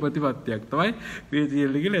කල්මැරීමේ ප්‍රතිපත්තියක් තමයි මේ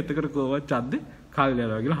තියෙන්නේ කියලා එතකොට කොහොමද ඡද්දේ කල්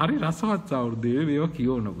යනවා කියලා හරි රසවත් සෞර්ධයේ මේවා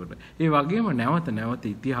කියවනකොට. ඒ වගේම නැවත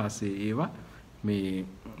ඉතිහාසයේ ඒවා මේ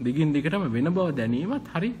දිගින් දිගටම වෙන බව දැනීමත්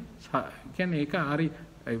හරි කියන්නේ ඒක හරි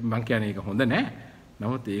මම කියන්නේ ඒක හොඳ නෑ.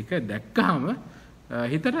 නමුත් ඒක දැක්කහම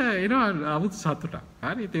හිතට එනවා අමුතු සතුටක්.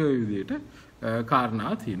 හරි ඒ විදිහට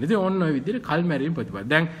කාරණා තියෙනවා. ඉතින් ඔන්න ඔය විදිහට කල්මැරීම ප්‍රතිපද.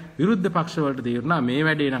 දැන් විරුද්ධ පක්ෂ වලට තීරණා මේ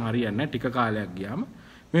වැඩේ නම් හරියන්නේ නැහැ. ටික කාලයක් ගියාම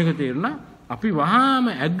මේක තීරණා අපි වහාම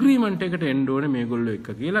ඇග්‍රීමන්ට් එකට එන්න ඕනේ මේගොල්ලෝ එක්ක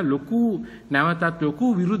කියලා නැවතත් ලොකු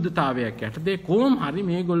විරුද්ධතාවයක් යටතේ කොහොම හරි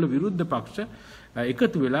මේගොල්ලෝ විරුද්ධ පක්ෂ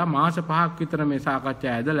එකතු වෙලා මාස 5ක් විතර මේ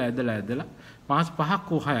සාකච්ඡා ඇදලා මාස 5ක්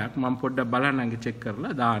හෝ 6ක් මම පොඩ්ඩක් බලන්නගේ චෙක්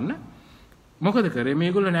කරලා දාන්න. මොකද කරේ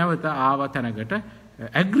මේගොල්ලෝ නැවත ආව තැනකට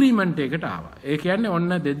ඇග්‍රීමන්ට් එකට ආවා. ඒ කියන්නේ ඔන්න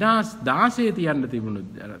 2016 තියන්න තිබුණු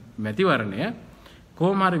මැතිවරණය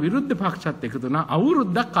කොහොම හරි විරුද්ධ පක්ෂත් එකතු වුණා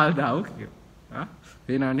අවුරුද්දක් කල් දාව කියලා.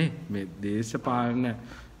 වෙනනේ මේ දේශපාලන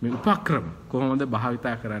මේ උපක්‍රම කොහොමද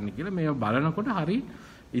භාවිතා කරන්න කියලා මේව බලනකොට හරි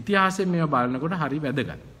ඉතිහාසයෙන් මේව බලනකොට හරි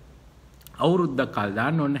වැදගත්. අවුරුද්දක් කල්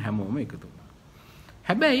දාන්න ඕන හැමෝම එකතු වුණා.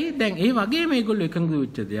 හැබැයි දැන් ඒ වගේ මේගොල්ලෝ එකඟ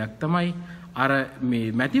වෙච්ච දෙයක් තමයි අර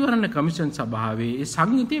මේ මැතිවරණ කමිෂන් සභාවේ ඒ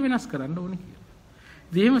සංහිතිය වෙනස් කරන්න ඕන කියලා.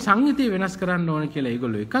 ඉතින් එහෙම සංහිතිය වෙනස් කරන්න ඕන කියලා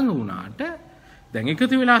ඒගොල්ලෝ එකඟ වුණාට දැන්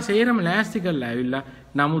එකතු වෙලා සේරම ලෑස්ති කරලා ඇවිල්ලා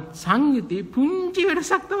නමුත් සංහිතිය පුංචි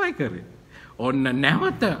වෙනසක් තමයි කරේ. ඔන්න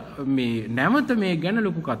නැවත මේ ගැන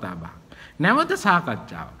ලොකු කතා බහක්. නැවත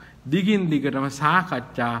සාකච්ඡාව. දිගින් දිගටම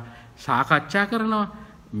සාකච්ඡා කරනවා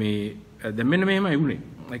මේ දැන් මෙන්න මෙහෙමයි වුනේ.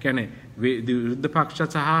 ඒ කියන්නේ විරුද්ධ පක්ෂ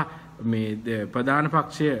සහ මේ ප්‍රධාන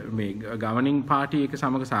පක්ෂය මේ ගවර්නින් පාර්ටි එක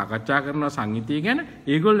සමග සාකච්ඡා කරනවා සංහිතිය ගැන.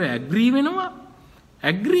 ඒගොල්ලෝ ඇග්‍රී වෙනවා.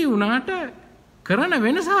 ඇග්‍රී වුණාට කරන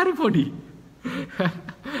වෙනස හරි පොඩි.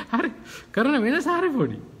 හරි කරන වෙනස හරි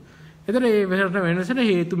පොඩි. එතන ඒ වෙනසට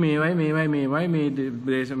හේතු මේවයි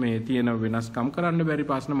මේ තියෙන වෙනස්කම් කරන්න බැරි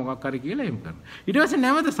ප්‍රශ්න මොකක් හරි කියලා එහෙම කරනවා. ඊට පස්සේ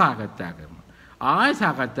නැවත සාකච්ඡා කරනවා. ආයෙ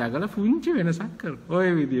සාකච්ඡා කරලා පුංචි වෙනසක් කරනවා. ඔය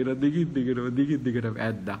විදියට දිගින්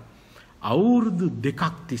ඇද්දා. අවුරුදු දෙකක්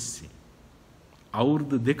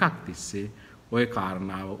තිස්සේ ඔය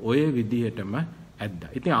කාරණාව ඔය විදිහටම ඇද්දා.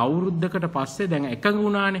 ඉතින් අවුරුද්දකට පස්සේ දැන් එකඟ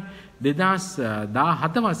වුණානේ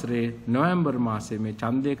 2017 වසරේ නොවැම්බර් මාසයේ මේ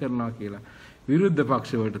ඡන්දය කරනවා කියලා. විරුද්ධ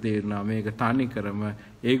පක්ෂ වලට තේරෙනවා මේක තනි කරම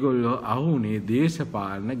ඒගොල්ලෝ අහුනේ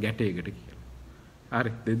දේශපාලන ගැටයකට කියලා.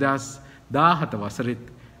 හරි 2017 වසරෙත්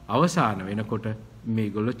අවසාන වෙනකොට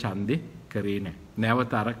මේගොල්ලෝ ඡන්දේ කරේ නැහැ.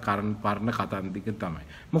 නැවත අර පරණ කතන්දික තමයි.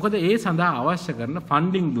 මොකද ඒ සඳහා අවශ්‍ය කරන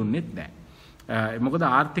ෆන්ඩින් දුන්නෙත් නැහැ. මොකද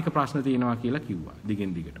ආර්ථික ප්‍රශ්න තියෙනවා කියලා කිව්වා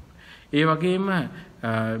දිගින් දිගටම. ඒ වගේම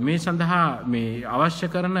මේ සඳහා මේ අවශ්‍ය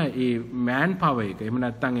කරන ඒ මෑන් පවර් එක එහෙම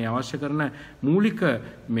නැත්නම් ඒ අවශ්‍ය කරන මූලික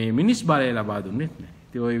මේ මිනිස් බලය ලබා දුන්නෙත් නැහැ.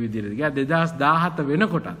 ඉතින් ওই විදිහට ගියා 2017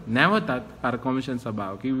 වෙනකොට නැවතත් අර කොමිෂන්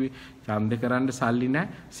සභාව කිව්වේ ඡන්ද කරන්න සල්ලි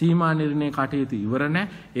නැහැ, සීමා නිර්ණය කටයුතු ඉවර නැහැ,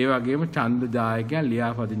 ඒ වගේම ඡන්ද දායකයන්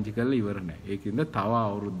ලියාපදිංචි කරලා ඉවර නැහැ. ඒකින්ද තව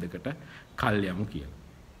අවුරුද්දකට කල් යමු කියලා.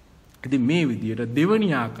 ඉතින් මේ විදිහට දෙවැනි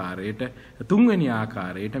ආකාරයට තුන්වෙනි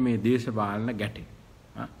ආකාරයට මේ දේශපාලන ගැටේ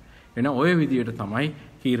එන ඔය විදියට තමයි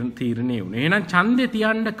තීරණය වුණේ. එහෙනම් ඡන්දේ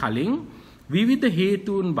තියන්න කලින් විවිධ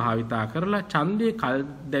හේතුන් භාවිතා කරලා ඡන්දේ කල්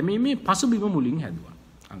දැමීමේ පසුබිම මුලින් හැදුවා.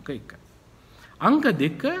 අංක 1. අංක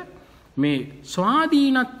 2 මේ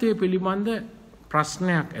ස්වාධීනත්වයේ පිළිබඳ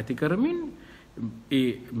ප්‍රශ්නයක් ඇති කරමින් ඒ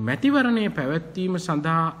මැතිවරණයේ පැවැත්වීම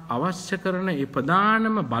සඳහා අවශ්‍ය කරන ඒ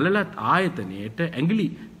ප්‍රධානම බලලත් ආයතනයට ඇඟිලි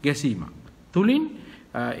ගැසීමක් තුලින්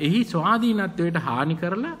එහි ස්වාධීනත්වයට හානි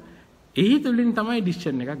කරලා එහි තුලින් තමයි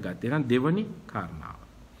ඩිසිෂන් එකක් ගත්තේ. එහෙනම් දෙවනි කාරණාව.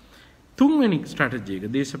 තුන්වෙනි ස්ට්‍රැටජි එක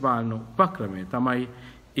දේශපාලන උපක්‍රමය තමයි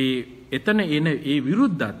එතන එන ඒ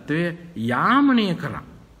විරුද්ධත්වය යාමනය කරා.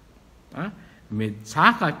 මේ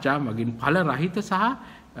සාකච්ඡා මගින් ඵල රහිත සහ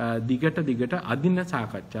දිගට අදින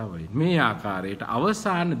සාකච්ඡා වලින් මේ ආකාරයට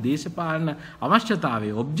අවසාන දේශපාලන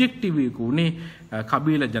අවශ්‍යතාවයේ ඔබ්ජෙක්ටිව් එක උනේ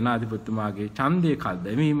කබීල ජනාධිපතිතුමාගේ ඡන්දය කල්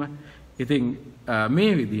දැමීම. ඉතින්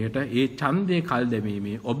මේ විදිහට ඒ ඡන්දයේ කල්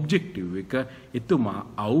දැමීමේ ඔබ්ජෙක්ටිව් එක එතුමා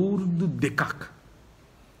අවුරුදු 2ක්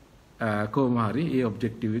කොහොම හරි ඒ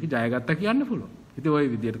ඔබ්ජෙක්ටිව් එක ජයගත්තා කියන්න පුළුවන්. ඉතින් ওই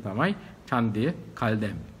විදිහට තමයි ඡන්දය කල්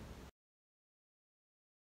දැම්මේ.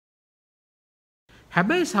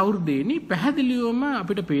 හැබැයි සෞර්දේනි පැහැදිලිවම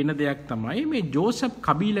අපිට පේන දෙයක් තමයි මේ ජෝසප්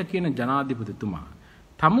කබීලා කියන ජනාධිපතිතුමා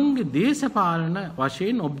තමුන්ගේ දේශපාලන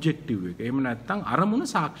වශයෙන් ඔබ්ජෙක්ටිව් එක එහෙම නැත්නම් අරමුණ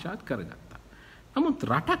සාක්ෂාත් කරගත්තා. නමුත්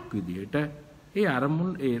රටක් විදියට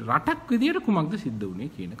රටක් විදියට කුමක්ද සිද්ධ වුනේ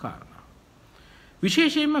කියන කාරණාව.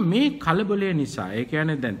 විශේෂයෙන්ම මේ කලබලය නිසා ඒ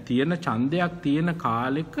කියන්නේ දැන් තියෙන ඡන්දයක් තියෙන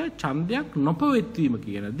කාලෙක ඡන්දයක් නොපවත්වීම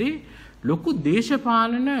කියන දේ ලොකු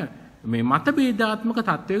දේශපාලන මේ මතභේදාත්මක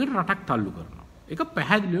තත්වයකට රටක් තල්ලු කරනවා. ඒක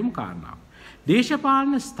පැහැදිලිවම කාරණාවක්.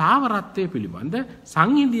 දේශපාලන ස්ථාවරත්වය පිළිබඳ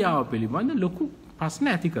සංහිඳියාව පිළිබඳ ලොකු ප්‍රශ්න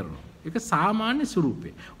ඇති කරනවා. ඒක සාමාන්‍ය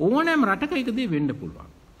ස්වරූපේ. ඕනෑම රටක ඒක දෙය වෙන්න පුළුවන්.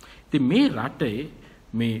 ඉතින් මේ රටේ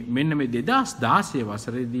මෙන්න මේ 2016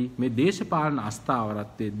 වසරේදී මේ දේශපාලන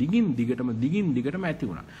අස්ථාවරත්වයේ දිගින් දිගටම ඇති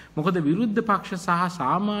වුණා. මොකද විරුද්ධ පක්ෂ සහ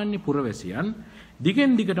සාමාන්‍ය පුරවැසියන්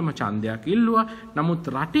දිගින් දිගටම ඡන්දයක් ඉල්ලුවා. නමුත්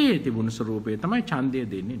රටේ තිබුණු ස්වරූපය තමයි ඡන්දය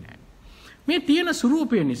දෙන්නේ නැහැ. මේ තියෙන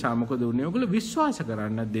ස්වරූපය නිසා මොකද වුනේ? ඔයගොල්ලෝ විශ්වාස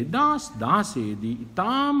කරන්න 2016 දී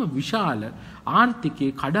ඊටාම විශාල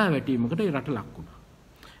ආර්ථිකයේ කඩාවැටීමකට ඒ රට ලක් වුණා.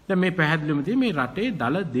 දැන් මේ පැහැදිලිවම තියෙන මේ රටේ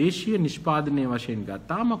දල දේශීය නිෂ්පාදනයේ වශයෙන්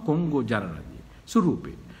ගත්තාම කොංගෝ ජනරාදිය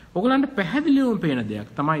ස්වරූපේ. ඔයගලන්ට පැහැදිලිවම පේන දෙයක්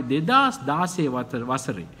තමයි 2016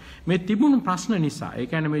 වසරේ මේ තිබුණු ප්‍රශ්න නිසා, ඒ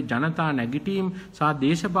කියන්නේ මේ ජනතා නැගිටීම් සහ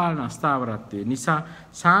දේශපාලන අස්ථාවරත්වය නිසා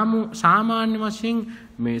සාමාන්‍ය වශයෙන්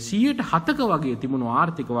මේ 107ක වගේ තිබුණු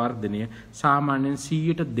ආර්ථික වර්ධනය සාමාන්‍යයෙන්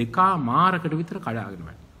 2% මාරකට විතර කඩාගෙන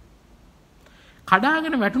වැටෙනවා.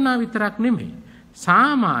 කඩාගෙන වැටුණා විතරක් නෙමෙයි.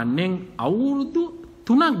 සාමාන්‍යයෙන් අවුරුදු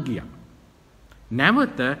 3ක් ගියා.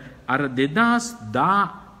 නැවත අර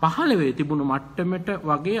 2015 තිබුණු මට්ටමට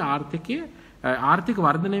වගේ ආර්ථික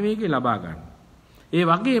වර්ධන වේගය ලබා ගන්න. ඒ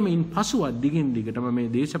වගේම ඉන් පසුවත් දිගින් දිගටම මේ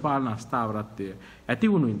දේශපාලන අස්ථාවරත්වය ඇති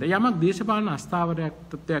වුණු ඉඳ යමක් දේශපාලන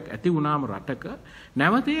අස්ථාවරත්වයක් ඇති වුණාම රටක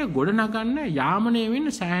නැවතේ ගොඩනගන්න යාමනය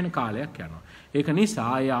වෙන්න සෑහෙන කාලයක් යනවා. ඒක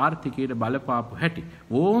නිසා ආය ආර්ථිකයට බලපාපු හැටි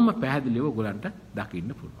ඕම පැහැදිලිව ඔයගලන්ට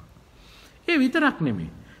දකින්න පුළුවන්. ඒ විතරක් නෙමෙයි.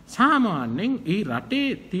 සාමාන්‍යයෙන් ඒ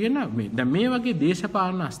රටේ තියෙන දැන් මේ වගේ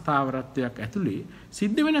දේශපාලන අස්ථාවරත්වයක් ඇතුලේ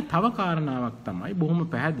සිද්ධ වෙන තව කාරණාවක් තමයි බොහොම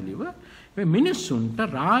පැහැදිලිව මේ මිනිස්සුන්ට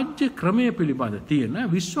රාජ්‍ය ක්‍රමය පිළිබඳ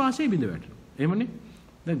තියෙන විශ්වාසය බිඳ වැටෙනවා. එහෙමනේ?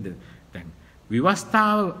 දැන්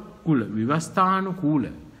විවස්ථානුකූල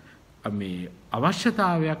මේ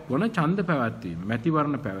අවශ්‍යතාවයක් වන ඡන්ද පැවැත්වීම,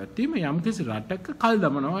 මැතිවරණ පැවැත්වීම යම්කිසි රටක කල්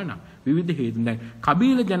දමනවා නම් විවිධ හේතු. දැන්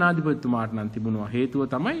කබීල ජනාධිපතිතුමාට නම් තිබුණා හේතුව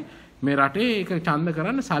තමයි මේ රටේ ඒක ඡන්ද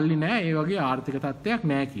කරන්න සල්ලි නැහැ, ඒ වගේ ආර්ථික තත්ත්වයක්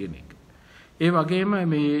නැහැ කියන එක. ඒ වගේම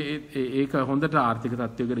ඒක හොඳට ආර්ථික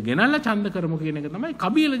තත්ත්වයකට ගෙනල්ලා ඡන්ද කරමු කියන එක තමයි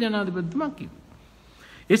කබීල ජනාධිපතිතුමා කිව්වේ.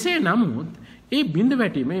 එසේ නමුත් ඒ බිඳ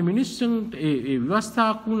වැටීම මේ මිනිස්සුන්ට ඒ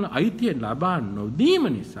ව්‍යවස්ථාකුල අයිතිය ලබා නොදීම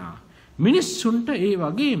නිසා මිනිස්සුන්ට ඒ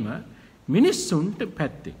වගේම මිනිස්සුන්ට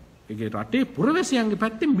පැත්තේ ඒකේ රටේ පුරවැසියන්ගේ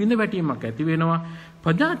පැත්තෙන් බිඳ වැටීමක් ඇති වෙනවා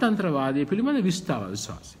ප්‍රජාතන්ත්‍රවාදය පිළිබඳ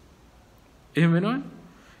විශ්වාසය. එහෙම වෙනවනේ.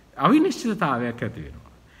 අවිනිශ්චිතතාවයක් ඇති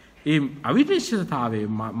වෙනවා. ඒ අවිනිශ්චිතතාවයේ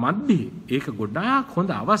මැද්දේ ඒක ගොඩාක්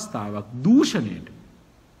හොඳ අවස්ථාවක් දූෂණයට.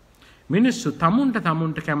 මිනිස්සු තමුන්ට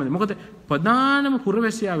කැමති. මොකද ප්‍රධානම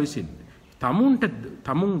පුරවැසියා විසින්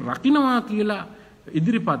තමුන් රකින්නවා කියලා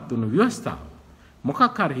ඉදිරිපත් වුණු ව්‍යවස්ථාව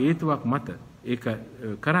මොකක් හරි හේතුවක් මත ඒක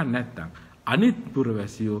කරන්නේ නැත්නම් අනිත්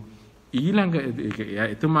පුරවැසියෝ ඊළඟ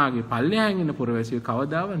එතුමාගේ පල්ලෙහාන් ඉන්න පුරවැසියෝ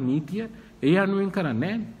කවදාවත් නීතිය ඒ අනුවෙන් කරන්නේ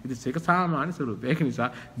නැහැ. ඉතින් ඒක සාමාන්‍ය ස්වරූපය. ඒක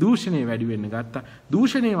නිසා දූෂණය වැඩි වෙන්න ගත්තා.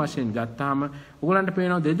 දූෂණයේ වශයෙන් ගත්තාම ඔයගලන්ට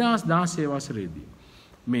පේනවා 2016 වසරේදී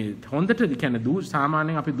මේ හොඳට කියන්නේ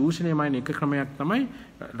සාමාන්‍යයෙන් අපි දූෂණය මයින් එක ක්‍රමයක් තමයි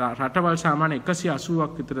රටවල් සාමාන්‍ය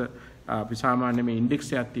 180ක් විතර අපි සාමාන්‍ය මේ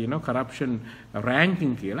ඉන්ඩෙක්ස් එකක් තියෙනවා කරප්ෂන්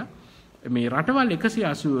රෑන්කින් කියලා. මේ රටවල්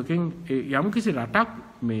 180කින් යම්කිසි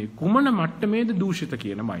රටක් මේ කුමන මට්ටමේද දූෂිත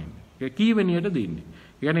කියන මයින්. ඒක කීවෙනියට දෙන්නේ.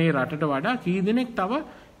 ඒ කියන්නේ මේ රටට වඩා කී දෙනෙක් තව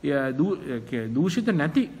දූෂිත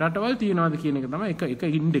නැති රටවල් තියෙනවද කියන එක තමයි එක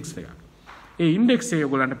ඉන්ඩෙක්ස් එකක්. ඒ ඉන්ඩෙක්ස් එක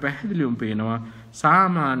ඔයගොල්ලන්ට පැහැදිලිවම පේනවා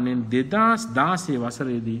සාමාන්‍යයෙන් 2016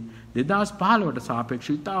 වසරේදී 2015ට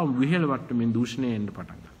සාපේක්ෂව ඉතාම විහෙල මට්ටමින් දූෂණය එන්න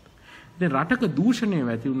පටන් ගත්තා. දැන් රටක දූෂණය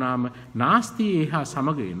ඇති වුණාම නාස්තිය එහා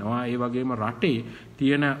සමග එනවා. ඒ වගේම රටේ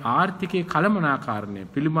තියෙන ආර්ථිකයේ කළමනාකරණය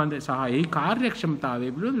පිළිබඳ සහ ඒ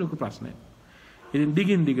කාර්යක්ෂමතාවය පිළිබඳ ලොකු ප්‍රශ්නයක්. ඉතින්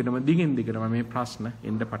දිගින් දිගටම මේ ප්‍රශ්න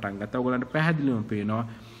එන්න පටන් ගත්තා. ඔයගොල්ලන්ට පැහැදිලිවම පේනවා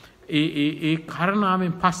ඒ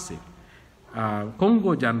කාරණාවෙන් පස්සේ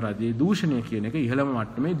කොංගෝ ජනරාජයේ දූෂණය කියන එක ඉහළම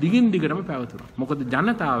මට්ටමේ දිගින් දිගටම පැවතුණා. මොකද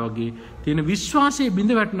ජනතාවගේ තියෙන විශ්වාසය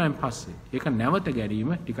බිඳ වැටුණාන් පස්සේ ඒක නැවත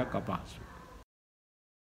ගැනීම ටිකක් අපහසුයි.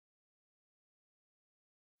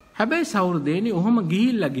 හැබැයි සෞරදේනි ඔහොම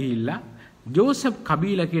ගිහිල්ලා ජෝසප්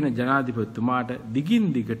කබීලා කියන ජනාධිපතිතුමාට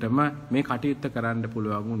දිගින් දිගටම මේ කටයුත්ත කරන්න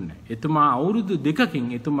පුළුවන් වුණේ. එතුමා අවුරුදු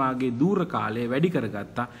 2කින් එතුමාගේ දූර කාලය වැඩි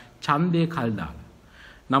කරගත්තා ඡන්දය කල් දාලා.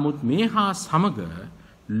 නමුත් මේ හා සමග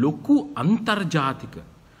ලොකු අන්තර්ජාතික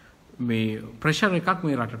මේ ප්‍රෙෂර් එකක්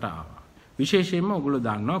මේ රටට ආවා. විශේෂයෙන්ම ඔයගොල්ලෝ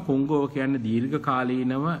දන්නවා කොංගෝ කියන්නේ දීර්ඝ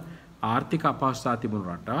කාලීනව ආර්ථික අපහසුතාව තිබුණු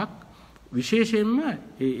රටක්. විශේෂයෙන්ම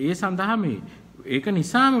ඒ සඳහා ඒක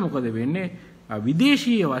නිසාම මොකද වෙන්නේ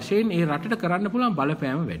විදේශීය වශයෙන් ඒ රටට කරන්න පුළුවන්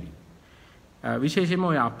බලපෑම වැඩි. විශේෂයෙන්ම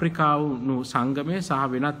ඔය අප්‍රිකානු සංගමය සහ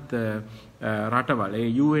වෙනත් රටවල්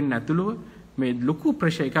ඒ UN ඇතුළුව මේ ලොකු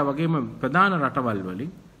ප්‍රෙෂර් එක වගේම ප්‍රධාන රටවල්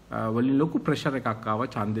වලින් ලොකු ප්‍රෙෂර් එකක් ආවා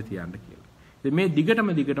ඡන්දේ තියන්න කියලා. ඉතින් මේ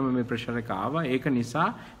දිගටම මේ ප්‍රෙෂර් එක ආවා. ඒක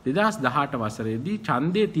නිසා 2018 වසරේදී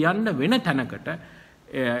ඡන්දේ තියන්න වෙන තැනකට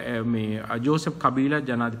මේ ජෝසප් කබීලා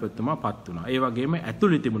ජනාධිපතිතුමා පත් වුණා. ඒ වගේම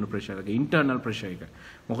ඇතුළේ තිබුණු ප්‍රෙෂර් එක, ඉන්ටර්නල් ප්‍රෙෂර් එක.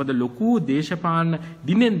 මොකද ලොකු දේශපාලන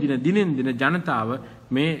දිනෙන් දින ජනතාව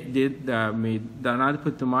මේ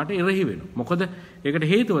ජනාධිපතිතුමාට එරෙහි වෙනවා. මොකද ඒකට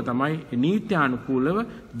හේතුව තමයි නීත්‍යානුකූලව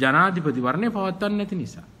ජනාධිපතිවරණය පවත්වන්න නැති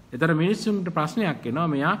නිසා. ඒතර මිනිස්සුන්ට ප්‍රශ්නයක් එනවා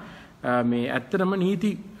මෙයා මේ ඇත්තටම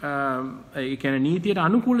ඒ කියන්නේ නීතියට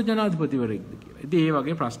අනුකූල ජනාධිපතිවරයෙක්ද කියලා. ඉතින් ඒ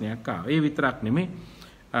වගේ ප්‍රශ්නයක් ආවා. ඒ විතරක් නෙමෙයි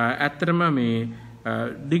ඇත්තටම මේ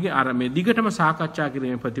දිගටම සාකච්ඡා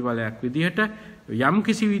කිරීමේ ප්‍රතිඵලයක් විදිහට යම්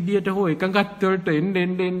කිසි විදියට හෝ එකඟත්වයට එන්න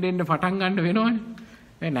පටන් ගන්න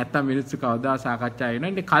වෙනවනේ. නැත්තම් මිනිස්සු කවදා සාකච්ඡා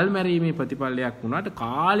වෙනවනේ. කල්මැරීමේ ප්‍රතිඵලයක් වුණාට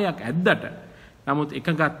කාලයක් ඇද්දට නමුත්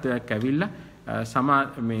එකඟත්වයක් ඇවිල්ලා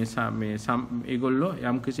ඒගොල්ලෝ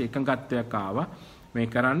යම් කිසි එකඟත්වයක් ආවා. මේ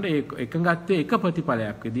කරන්න එකඟත්වයේ එක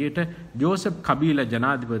ප්‍රතිඵලයක් විදිහට ජෝසප් කබීලා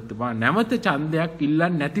ජනාධිපතිතුමා නැවත ඡන්දයක්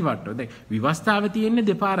ඉල්ලන්නේ නැති වට්ටෝ. දැන් විවස්ථාවේ තියෙන්නේ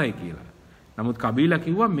දෙපාරයි කියලා. නමුත් කබීලා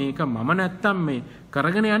කිව්වා මේක මම නැත්තම් මේ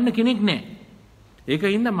කරගෙන යන්න කෙනෙක් නැහැ.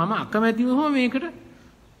 ඒකින්ද මම අකමැතිව හෝ මේකට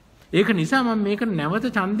ඒක නිසා මම මේක නැවත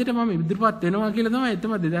ඡන්දෙට මම ඉදිරිපත් වෙනවා කියලා තමයි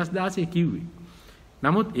එතම 2016 කිව්වේ.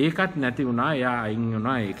 නමුත් ඒකත් නැති වුණා. එයා අයින්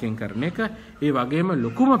වුණා ඒකෙන් කරන එක. ඒ වගේම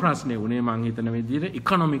ලොකුම ප්‍රශ්නේ උනේ මං හිතන විදිහට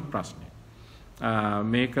ඉකොනොමික් ප්‍රශ්නේ.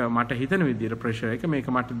 මේක මට හිතන විදිහට ප්‍රෙෂර් එක මේක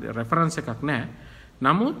මට රෙෆරන්ස් එකක් නැහැ.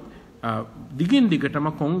 නමුත් දිගින්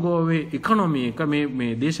දිගටම කොංගෝවේ ඉකොනොමි එක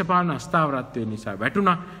මේ දේශපාලන අස්ථාවරත්වය නිසා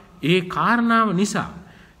වැටුණා. ඒ කාරණාව නිසා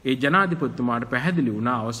ඒ ජනාධිපතිතුමාට පැහැදිලි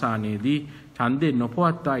වුණා අවසානයේදී ඡන්දේ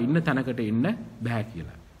නොපවත්වා ඉන්න තැනකට එන්න බෑ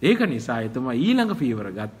කියලා. ඒක නිසා එතුමා ඊළඟ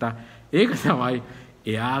පීවර ගත්තා. ඒක තමයි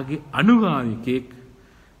එයාගේ අනුගාමිකෙක්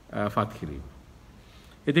පත් කිරීම.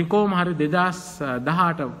 ඉතින් කොහොම හරි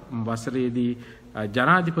 2018 වසරේදී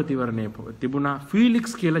ජනාධිපතිවරණය තිබුණා.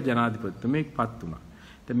 ෆීලික්ස් කියලා ජනාධිපතිතුමෙක් පත් වුණා.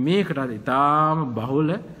 දැන් මේකට ඉතාම බහුල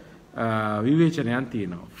විවේචනයන්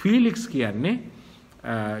තියෙනවා. ෆීලික්ස් කියන්නේ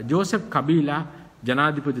ජෝසප් කබීලා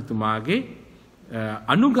ජනාධිපතිතුමාගේ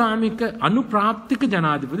අනුගාමික අනුප්‍රාප්තික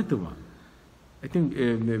ජනාධිපතිතුමා. ඉතින්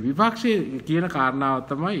විපක්ෂයේ කියන කාරණාව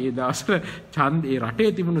තමයි ඒ දවස්වල ඡන්දේ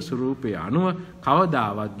රටේ තිබුණු ස්වරූපය අනුව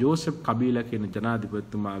කවදාවත් ජෝසප් කබීලා කියන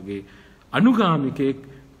ජනාධිපතිතුමාගේ අනුගාමිකෙක්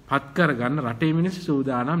පත් කරගන්න රටේ මිනිස්සු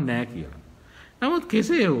සූදානම් නැහැ කියලා. නමුත්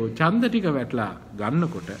කෙසේ හෝ ඡන්ද ටික වැටලා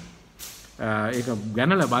ගන්නකොට ඒක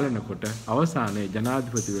ගැනලා බලනකොට අවසානයේ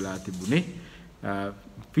ජනාධිපති වෙලා තිබුණේ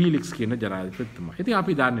ෆීලික්ස් කියන ජනාධිපතිතුමා. ඉතින්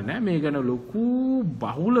අපි දන්නේ නැහැ මේ ගැන ලොකු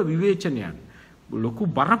බහුල විවේචනයන් ලොකු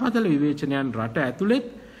බරපතල විවේචනයන් රට ඇතුළෙත්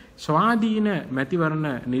ස්වාධීන මැතිවරණ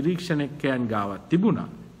නිරීක්ෂණකයන් ගාවත් තිබුණා.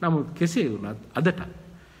 නමුත් කෙසේ වුණත් අදට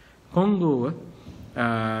කොංගෝව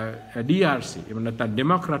DRC එහෙම නැත්නම්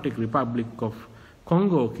Democratic Republic of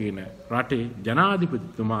Congo කියන රටේ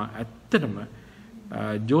ජනාධිපතිතුමා ඇත්තටම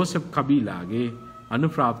ජෝසප් කබීලාගේ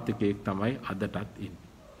අනුප්‍රාප්තිකයෙක් තමයි අදටත් ඉන්නේ.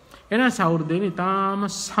 එන සෞර්දේන ඉතාම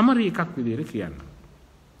සමරි එකක් විදිහට කියන්න.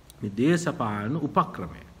 මේ දේශපාලන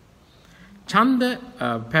උපක්‍රමය ඡන්ද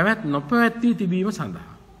නොපැවැත්වී තිබීම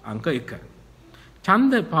සඳහා අංක 1.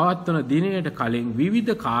 ඡන්ද පවත්වන දිනයට කලින්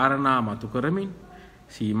විවිධ කාරණා මතු කරමින්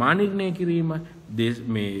සීමා නිර්ණය කිරීම,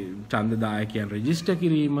 මේ ඡන්දදායකයන් රෙජිස්ටර්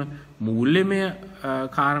කිරීම, මූල්‍යමය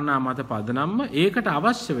කාරණා මත පදනම්ම ඒකට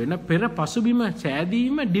අවශ්‍ය වෙන පෙර පසුබිම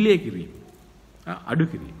සෑදීම ඩිලේ කිරීම, අඩු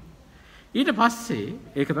කිරීම. ඊට පස්සේ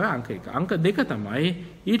ඒක තමයි අංක 1. අංක 2 තමයි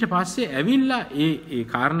ඊට පස්සේ ඇවිල්ලා ඒ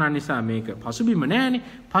කාරණා නිසා මේක පසුබිම නැහැනේ.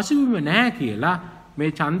 පසුබිම නැහැ කියලා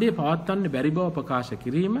මේ ඡන්දේ පවත්වන්න බැරි බව ප්‍රකාශ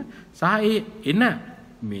කිරීම සහ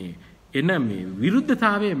එන මේ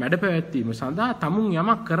විරුද්ධතාවයේ මැඩ පැවැත්වීම සඳහා තමුන්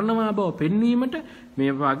යමක් කරනවා බව පෙන්වීමට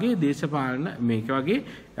මේ වගේ දේශපාලන මේක වගේ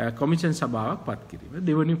කොමිෂන් සභාවක් පත් කිරීම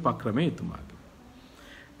දෙවනි උපක්‍රමයේ එතුමාගේ.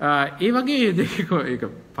 ඒ වගේ ඒක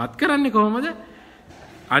පත් කරන්නේ කොහොමද?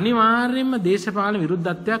 අනිවාර්යයෙන්ම දේශපාලන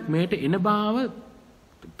විරුද්ධත්වයක් මේට එන බව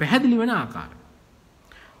පැහැදිලි වෙන ආකාරය.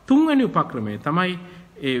 තුන්වෙනි උපක්‍රමය තමයි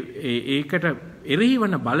ඒකට එරෙහි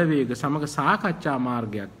වන බලවේග සමග සාකච්ඡා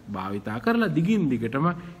මාර්ගයක් භාවිතා කරලා දිගින් දිගටම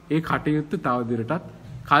ඒ කටයුත්ත තවදුරටත්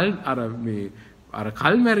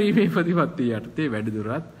කල් මැරීමේ ප්‍රතිපත්තිය යටතේ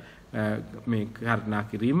වැඩිදුරටත් මේ කරනා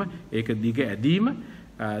කිරීම, ඒක දිග ඇදීම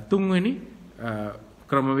තුන්වෙනි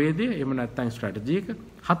ක්‍රමවේදය. එහෙම නැත්නම් ස්ට්‍රැටජි එක.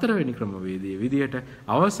 හතරවෙනි ක්‍රමවේදයේ විදිහට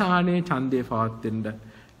අවසානයේ ඡන්දේ පවත්වන්න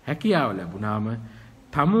හැකියාව ලැබුණාම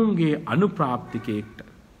තමුන්ගේ අනුප්‍රාප්තිකයෙක්ට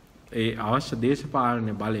ඒ අවශ්‍ය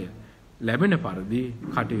දේශපාලන බලය ලැබෙන පරිදි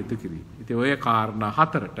කටයුතු කිරීම. ඉතින් ඔය කාරණා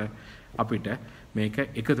හතරට අපිට මේක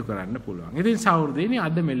එකතු කරන්න පුළුවන්. ඉතින් සෞර්දේනි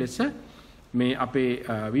අද මෙලෙස මේ අපේ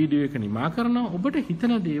වීඩියෝ එක නිමා කරනවා. ඔබට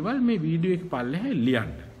හිතන දේවල් මේ වීඩියෝ එක පල්ලෙහා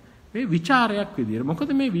ලියන්න. මේ ਵਿਚාරයක් විදියට. මොකද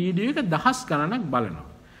මේ වීඩියෝ එක දහස් ගණනක් බලනවා.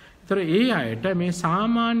 ඒතර ඒ අයට මේ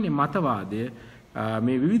සාමාන්‍ය මතවාදය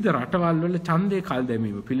මේ විවිධ රටවල් වල ඡන්දේ කල්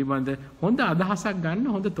දැමීම පිළිබඳ හොඳ අදහසක් ගන්න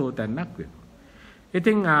හොඳ තෝතැන්නක් වෙනවා.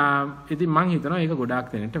 ඉතින් මම හිතනවා ඒක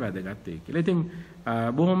ගොඩාක් දෙනෙක්ට වැදගත් වෙයි කියලා. ඉතින්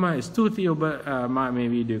බොහොම ස්තුතියි ඔබ මේ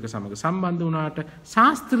වීඩියෝ එක සමග සම්බන්ධ වුණාට.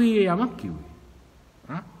 ශාස්ත්‍රීය යමක්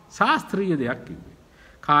කිව්වේ. ශාස්ත්‍රීය දෙයක් කිව්වේ.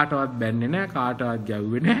 කාටවත් බැන්නේ නැහැ, කාටවත්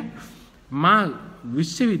ගැව්වේ නැහැ. මා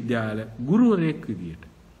විශ්වවිද්‍යාල ගුරුවරයෙක් විදියට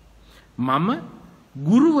මම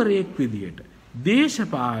ගුරුවරයෙක් විදියට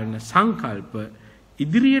දේශපාලන සංකල්ප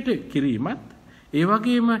ඉදිරියට කිරීමත් ඒ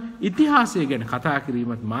වගේම ඉතිහාසය ගැන කතා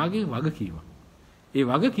කිරීමත් මාගේ වගකීමක්. ඒ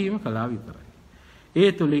වගකීම කළා විතරයි.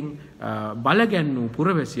 ඒ තුලින් බලගැන්වූ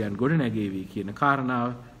පුරවැසියන් ගොඩනැගේවි කියන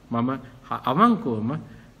කාරණාව මම අවංකවම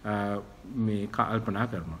මේ කල්පනා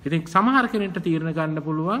කරනවා. ඉතින් සමහර කෙනෙක්ට තීරණ ගන්න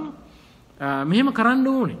පුළුවන් මෙහෙම කරන්න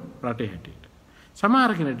ඕනේ රටේ හැටියට.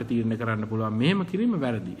 සමහර කෙනෙක්ට තීරණය කරන්න පුළුවන් මෙහෙම කිරීම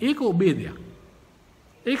වැරදි. ඒක ඔබේ දෙයක්.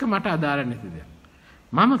 ඒක මට අදාළ නැති දෙයක්.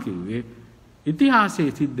 මම කිව්වේ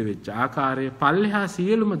ඉතිහාසයේ සිද්ධ වෙච්ච ආකාරය පල්ලෙහා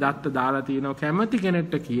සියලුම දත්ත දාලා තිනවා කැමැති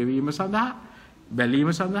කෙනෙක්ට කියවීම සඳහා,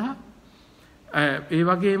 බැලීම සඳහා. ඒ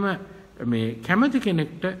වගේම මේ කැමැති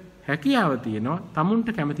කෙනෙක්ට හැකියාව තියෙනවා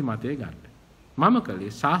tamunට කැමැති මතය ගන්න. මම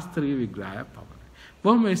කලේ ශාස්ත්‍රීය විග්‍රහයක් පමණයි.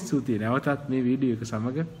 බොහොම ස්තුතියි නැවතත් මේ වීඩියෝ එක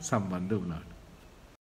සමග සම්බන්ධ වුණාට.